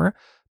forever and ever,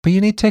 but you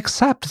need to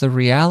accept the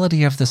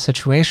reality of the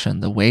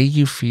situation, the way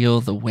you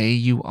feel, the way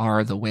you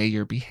are, the way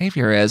your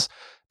behavior is,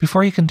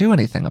 before you can do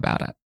anything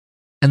about it.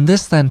 And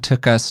this then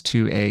took us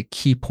to a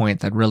key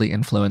point that really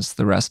influenced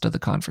the rest of the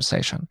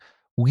conversation.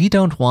 We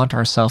don't want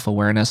our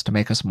self-awareness to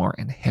make us more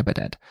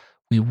inhibited.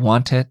 We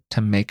want it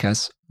to make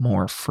us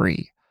more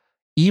free.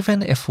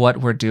 Even if what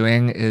we're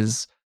doing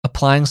is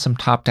applying some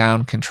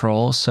top-down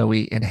control so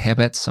we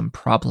inhibit some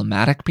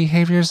problematic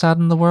behaviors out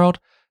in the world,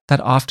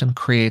 that often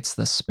creates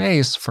the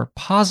space for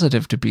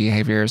positive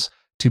behaviors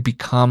to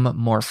become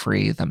more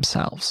free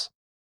themselves.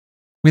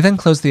 We then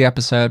close the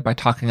episode by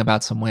talking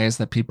about some ways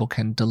that people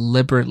can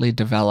deliberately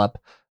develop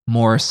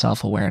more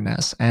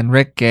self-awareness. And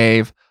Rick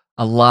gave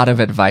a lot of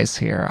advice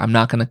here. I'm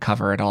not going to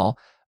cover it all,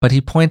 but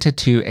he pointed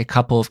to a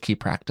couple of key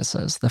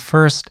practices. The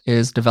first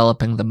is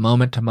developing the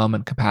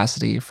moment-to-moment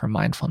capacity for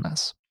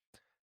mindfulness.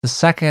 The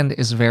second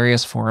is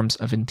various forms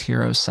of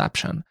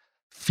interoception,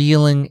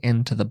 feeling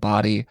into the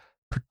body,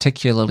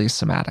 particularly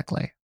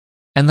somatically.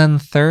 And then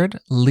third,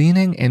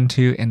 leaning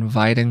into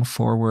inviting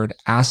forward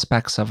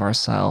aspects of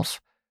ourself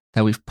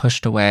that we've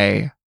pushed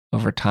away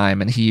over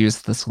time. And he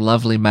used this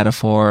lovely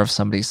metaphor of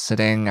somebody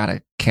sitting at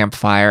a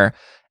campfire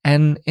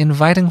and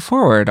inviting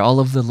forward all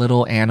of the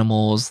little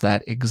animals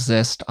that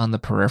exist on the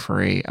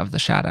periphery of the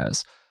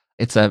shadows.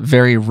 It's a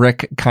very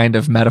Rick kind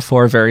of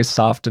metaphor, very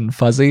soft and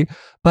fuzzy,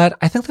 but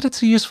I think that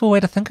it's a useful way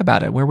to think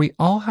about it, where we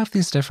all have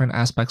these different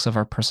aspects of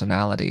our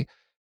personality.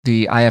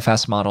 The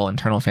IFS model,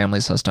 Internal Family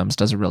Systems,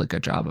 does a really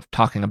good job of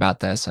talking about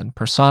this and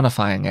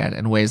personifying it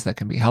in ways that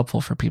can be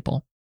helpful for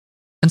people.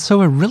 And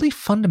so a really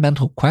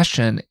fundamental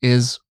question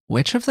is,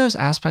 which of those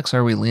aspects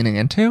are we leaning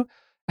into?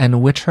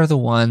 And which are the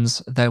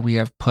ones that we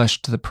have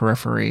pushed to the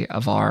periphery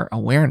of our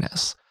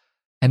awareness?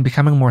 And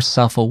becoming more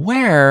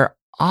self-aware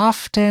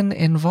often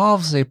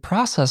involves a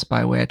process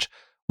by which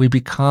we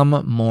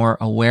become more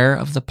aware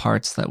of the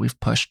parts that we've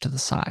pushed to the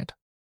side.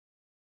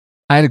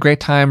 I had a great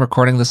time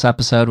recording this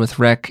episode with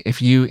Rick.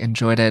 If you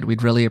enjoyed it,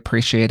 we'd really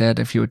appreciate it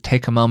if you would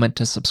take a moment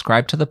to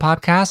subscribe to the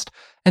podcast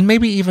And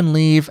maybe even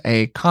leave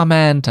a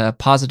comment, a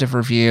positive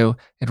review.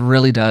 It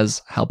really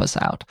does help us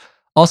out.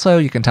 Also,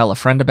 you can tell a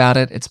friend about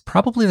it. It's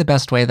probably the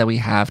best way that we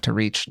have to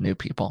reach new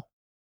people.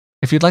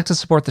 If you'd like to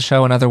support the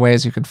show in other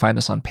ways, you can find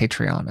us on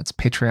Patreon. It's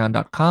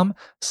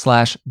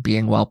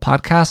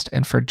patreon.com/beingwellpodcast.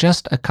 And for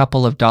just a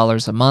couple of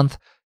dollars a month,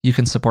 you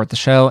can support the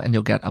show and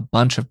you'll get a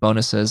bunch of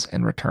bonuses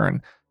in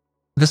return.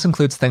 This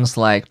includes things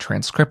like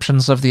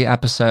transcriptions of the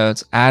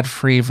episodes,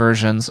 ad-free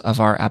versions of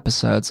our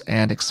episodes,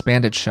 and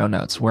expanded show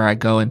notes, where I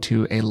go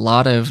into a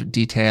lot of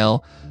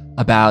detail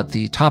about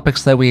the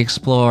topics that we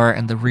explore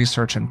and the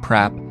research and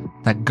prep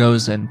that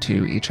goes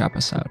into each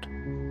episode.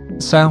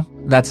 So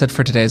that's it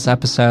for today's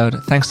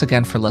episode. Thanks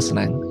again for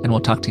listening, and we'll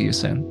talk to you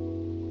soon.